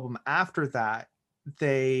their album after that,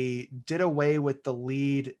 they did away with the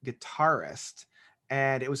lead guitarist,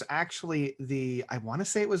 and it was actually I want to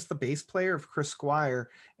say it was the bass player of Chris Squire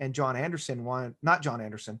and John Anderson, not John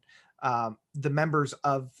Anderson, the members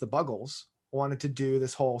of the Buggles wanted to do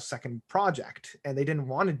this whole second project, and they didn't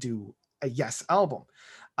want to do a Yes album.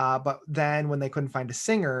 But then when they couldn't find a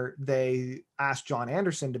singer, they asked John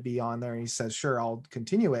Anderson to be on there, and he says, sure, I'll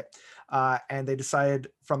continue it. And they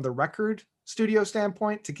decided from the record studio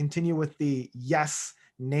standpoint to continue with the Yes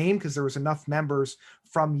name, because there was enough members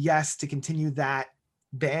from Yes to continue that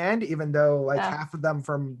band, even though like half of them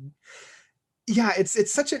from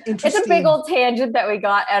it's such an interesting, it's a big old tangent that we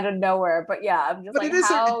got out of nowhere, but yeah, I'm just, but like,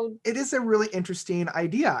 it is a really interesting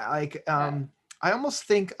idea. Like I almost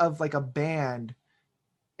think of like a band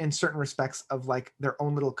in certain respects of like their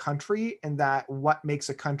own little country, and that what makes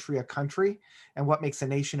a country and what makes a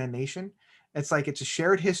nation. It's like, it's a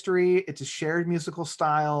shared history, it's a shared musical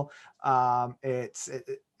style.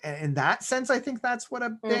 In that sense, I think that's what a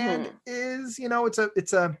band is. You know, it's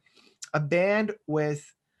a band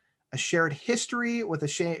with a shared history, with a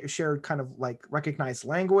shared kind of like recognized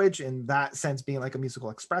language, in that sense being like a musical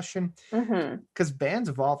expression, because bands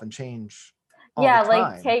evolve and change.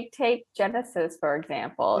 Like take Genesis, for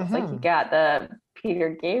example. It's like you got the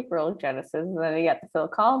Peter Gabriel Genesis, and then you got the Phil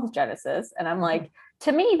Collins Genesis, and I'm like,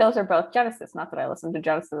 to me those are both Genesis. Not that I listen to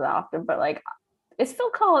Genesis often, but like, is Phil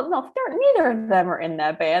Collins? No, neither of them are in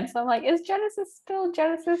that band. So I'm like, is Genesis still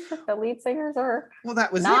Genesis if the lead singers are? Well,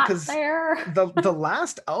 that was not it, because the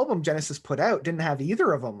last album Genesis put out didn't have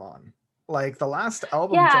either of them on. Like, the last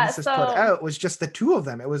album Genesis put out was just the two of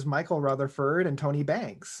them. It was Michael Rutherford and Tony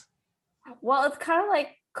Banks. Well, it's kind of like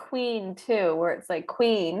Queen too, where it's like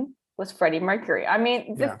Queen was Freddie Mercury. I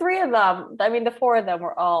mean, the three of them, I mean, the four of them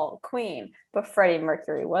were all Queen, but Freddie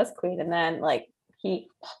Mercury was Queen. And then like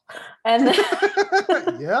and then,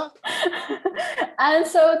 and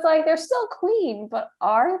so it's like, they're still Queen, but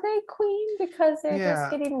are they Queen because they're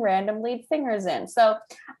just getting random lead singers in? So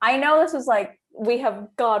I know this is like, we have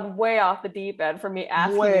gone way off the deep end for me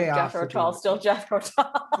asking if Jethro Tull still Jethro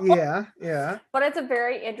Tull. Yeah. But it's a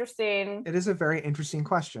very interesting. It is a very interesting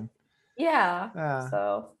question. Yeah.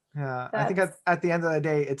 So. Yeah, I think at the end of the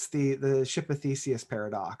day, it's the Ship of Theseus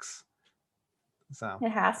paradox. So it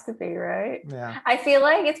has to be, right? Yeah. I feel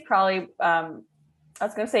like it's probably I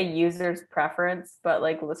was gonna say user's preference, but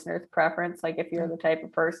like listener's preference. Like, if you're the type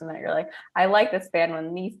of person that you're like, I like this band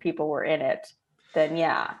when these people were in it, then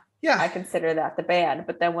I consider that the band.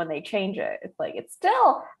 But then when they change it, it's like, it's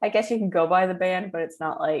still, I guess you can go by the band, but it's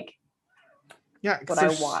not like what I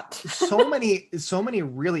want. so many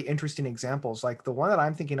really interesting examples. Like, the one that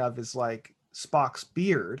I'm thinking of is like Spock's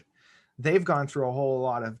Beard. They've gone through a whole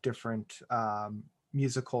lot of different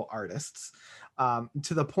musical artists,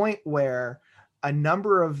 to the point where a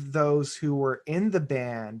number of those who were in the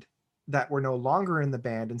band that were no longer in the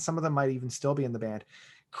band, and some of them might even still be in the band,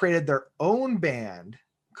 created their own band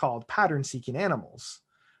called Pattern Seeking Animals.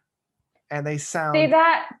 And they sound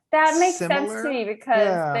that makes sense to me,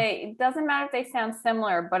 because it doesn't matter if they sound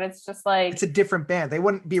similar, but it's just like, it's a different band. They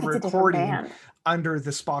wouldn't be recording under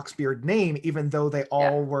the Spock's Beard name, even though they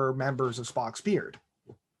all were members of Spock's Beard.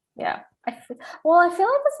 Yeah. I feel like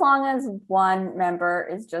as long as one member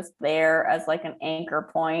is just there as like an anchor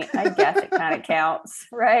point, I guess it kind of counts,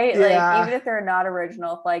 right? Like, even if they're not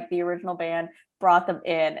original, if like the original band brought them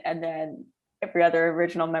in and then every other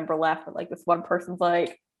original member left, but like this one person's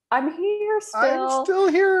like, I'm here still. I'm still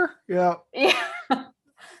here. Yeah.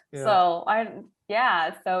 So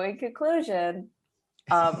so in conclusion,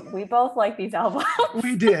 we both like these albums.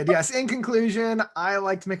 We did, yes. In conclusion, I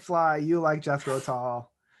liked McFly, you like Jethro Tull.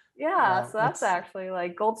 So that's actually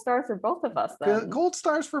like gold stars for both of us then. Gold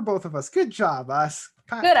stars for both of us. Good job, us.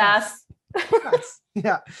 Good us.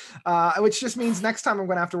 Yeah. Which just means next time I'm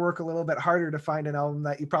going to have to work a little bit harder to find an album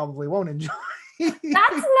that you probably won't enjoy.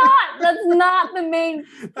 That's not the main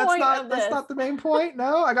point of this. That's not the main point.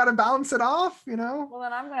 No, I gotta balance it off, you know. Well,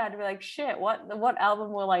 then I'm gonna have to be like, shit, what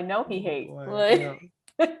album will I know he hates? Boy,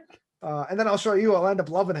 Like, and then I'll show you. I'll end up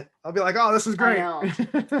loving it. I'll be like, oh, this is great.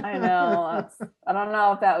 I know. I don't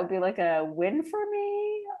know if that would be like a win for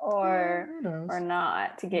me or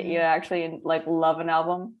not to get you to actually like love an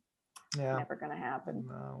album. Yeah, never gonna happen.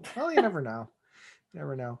 No. Well, you never know.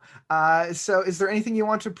 Never know. So is there anything you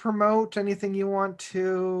want to promote? Anything you want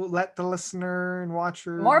to let the listener and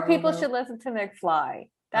watcher More people about? should listen to McFly.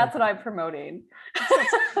 That's what I'm promoting.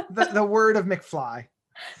 the word of McFly.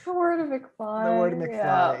 The word of McFly. The word of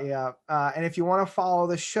McFly, yeah. And if you want to follow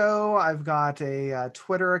the show, I've got a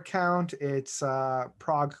Twitter account. It's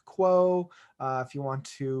Prog Quo. If you want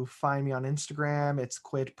to find me on Instagram, it's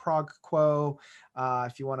Quid Prog Quo.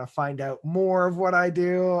 If you want to find out more of what I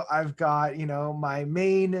do, I've got, my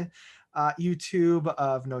main YouTube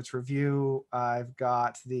of Notes Review. I've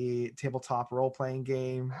got the tabletop role-playing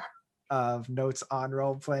game of Notes on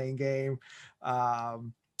Role-Playing Game.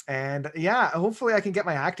 And yeah, hopefully I can get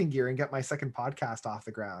my acting gear and get my second podcast off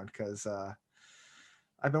the ground, because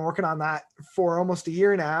I've been working on that for almost a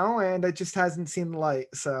year now and it just hasn't seen the light.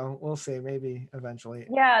 So we'll see, maybe eventually.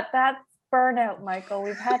 Yeah, that's burnout, Michael.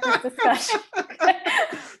 We've had this discussion.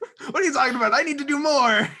 What are you talking about? I need to do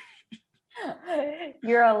more.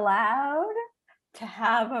 You're allowed to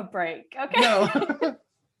have a break. Okay. No.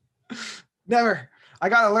 Never. I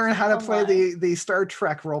got to learn how to play the Star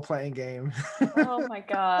Trek role-playing game. Oh my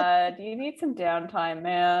God. You need some downtime,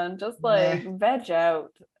 man. Just like veg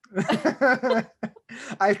out.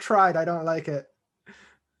 I've tried. I don't like it.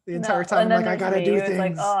 The entire time I'm like, I got to do things.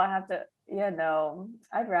 Like, oh, I have to,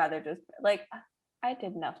 I'd rather just like, I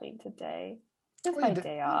did nothing today. Just my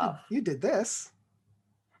day off. You did this.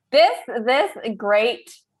 This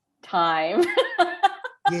great time.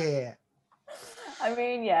 Yeah. I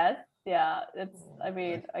mean, yes. Yeah, I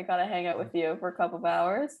gotta hang out with you for a couple of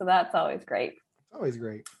hours, so that's always great. Always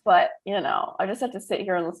great. But I just have to sit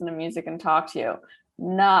here and listen to music and talk to you.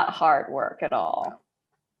 Not hard work at all.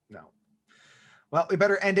 No. Well, we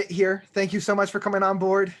better end it here. Thank you so much for coming on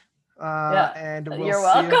board. And you're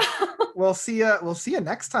welcome. We'll see you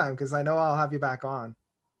next time, because I know I'll have you back on.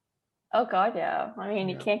 Oh God, yeah. I mean,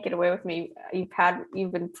 you can't get away with me.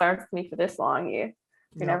 You've been friends with me for this long. You're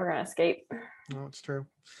never gonna escape. No, it's true.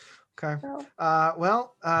 Okay.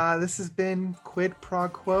 This has been Quid Pro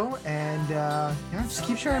Quo, and just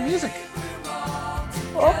keep sharing music.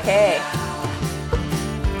 Okay.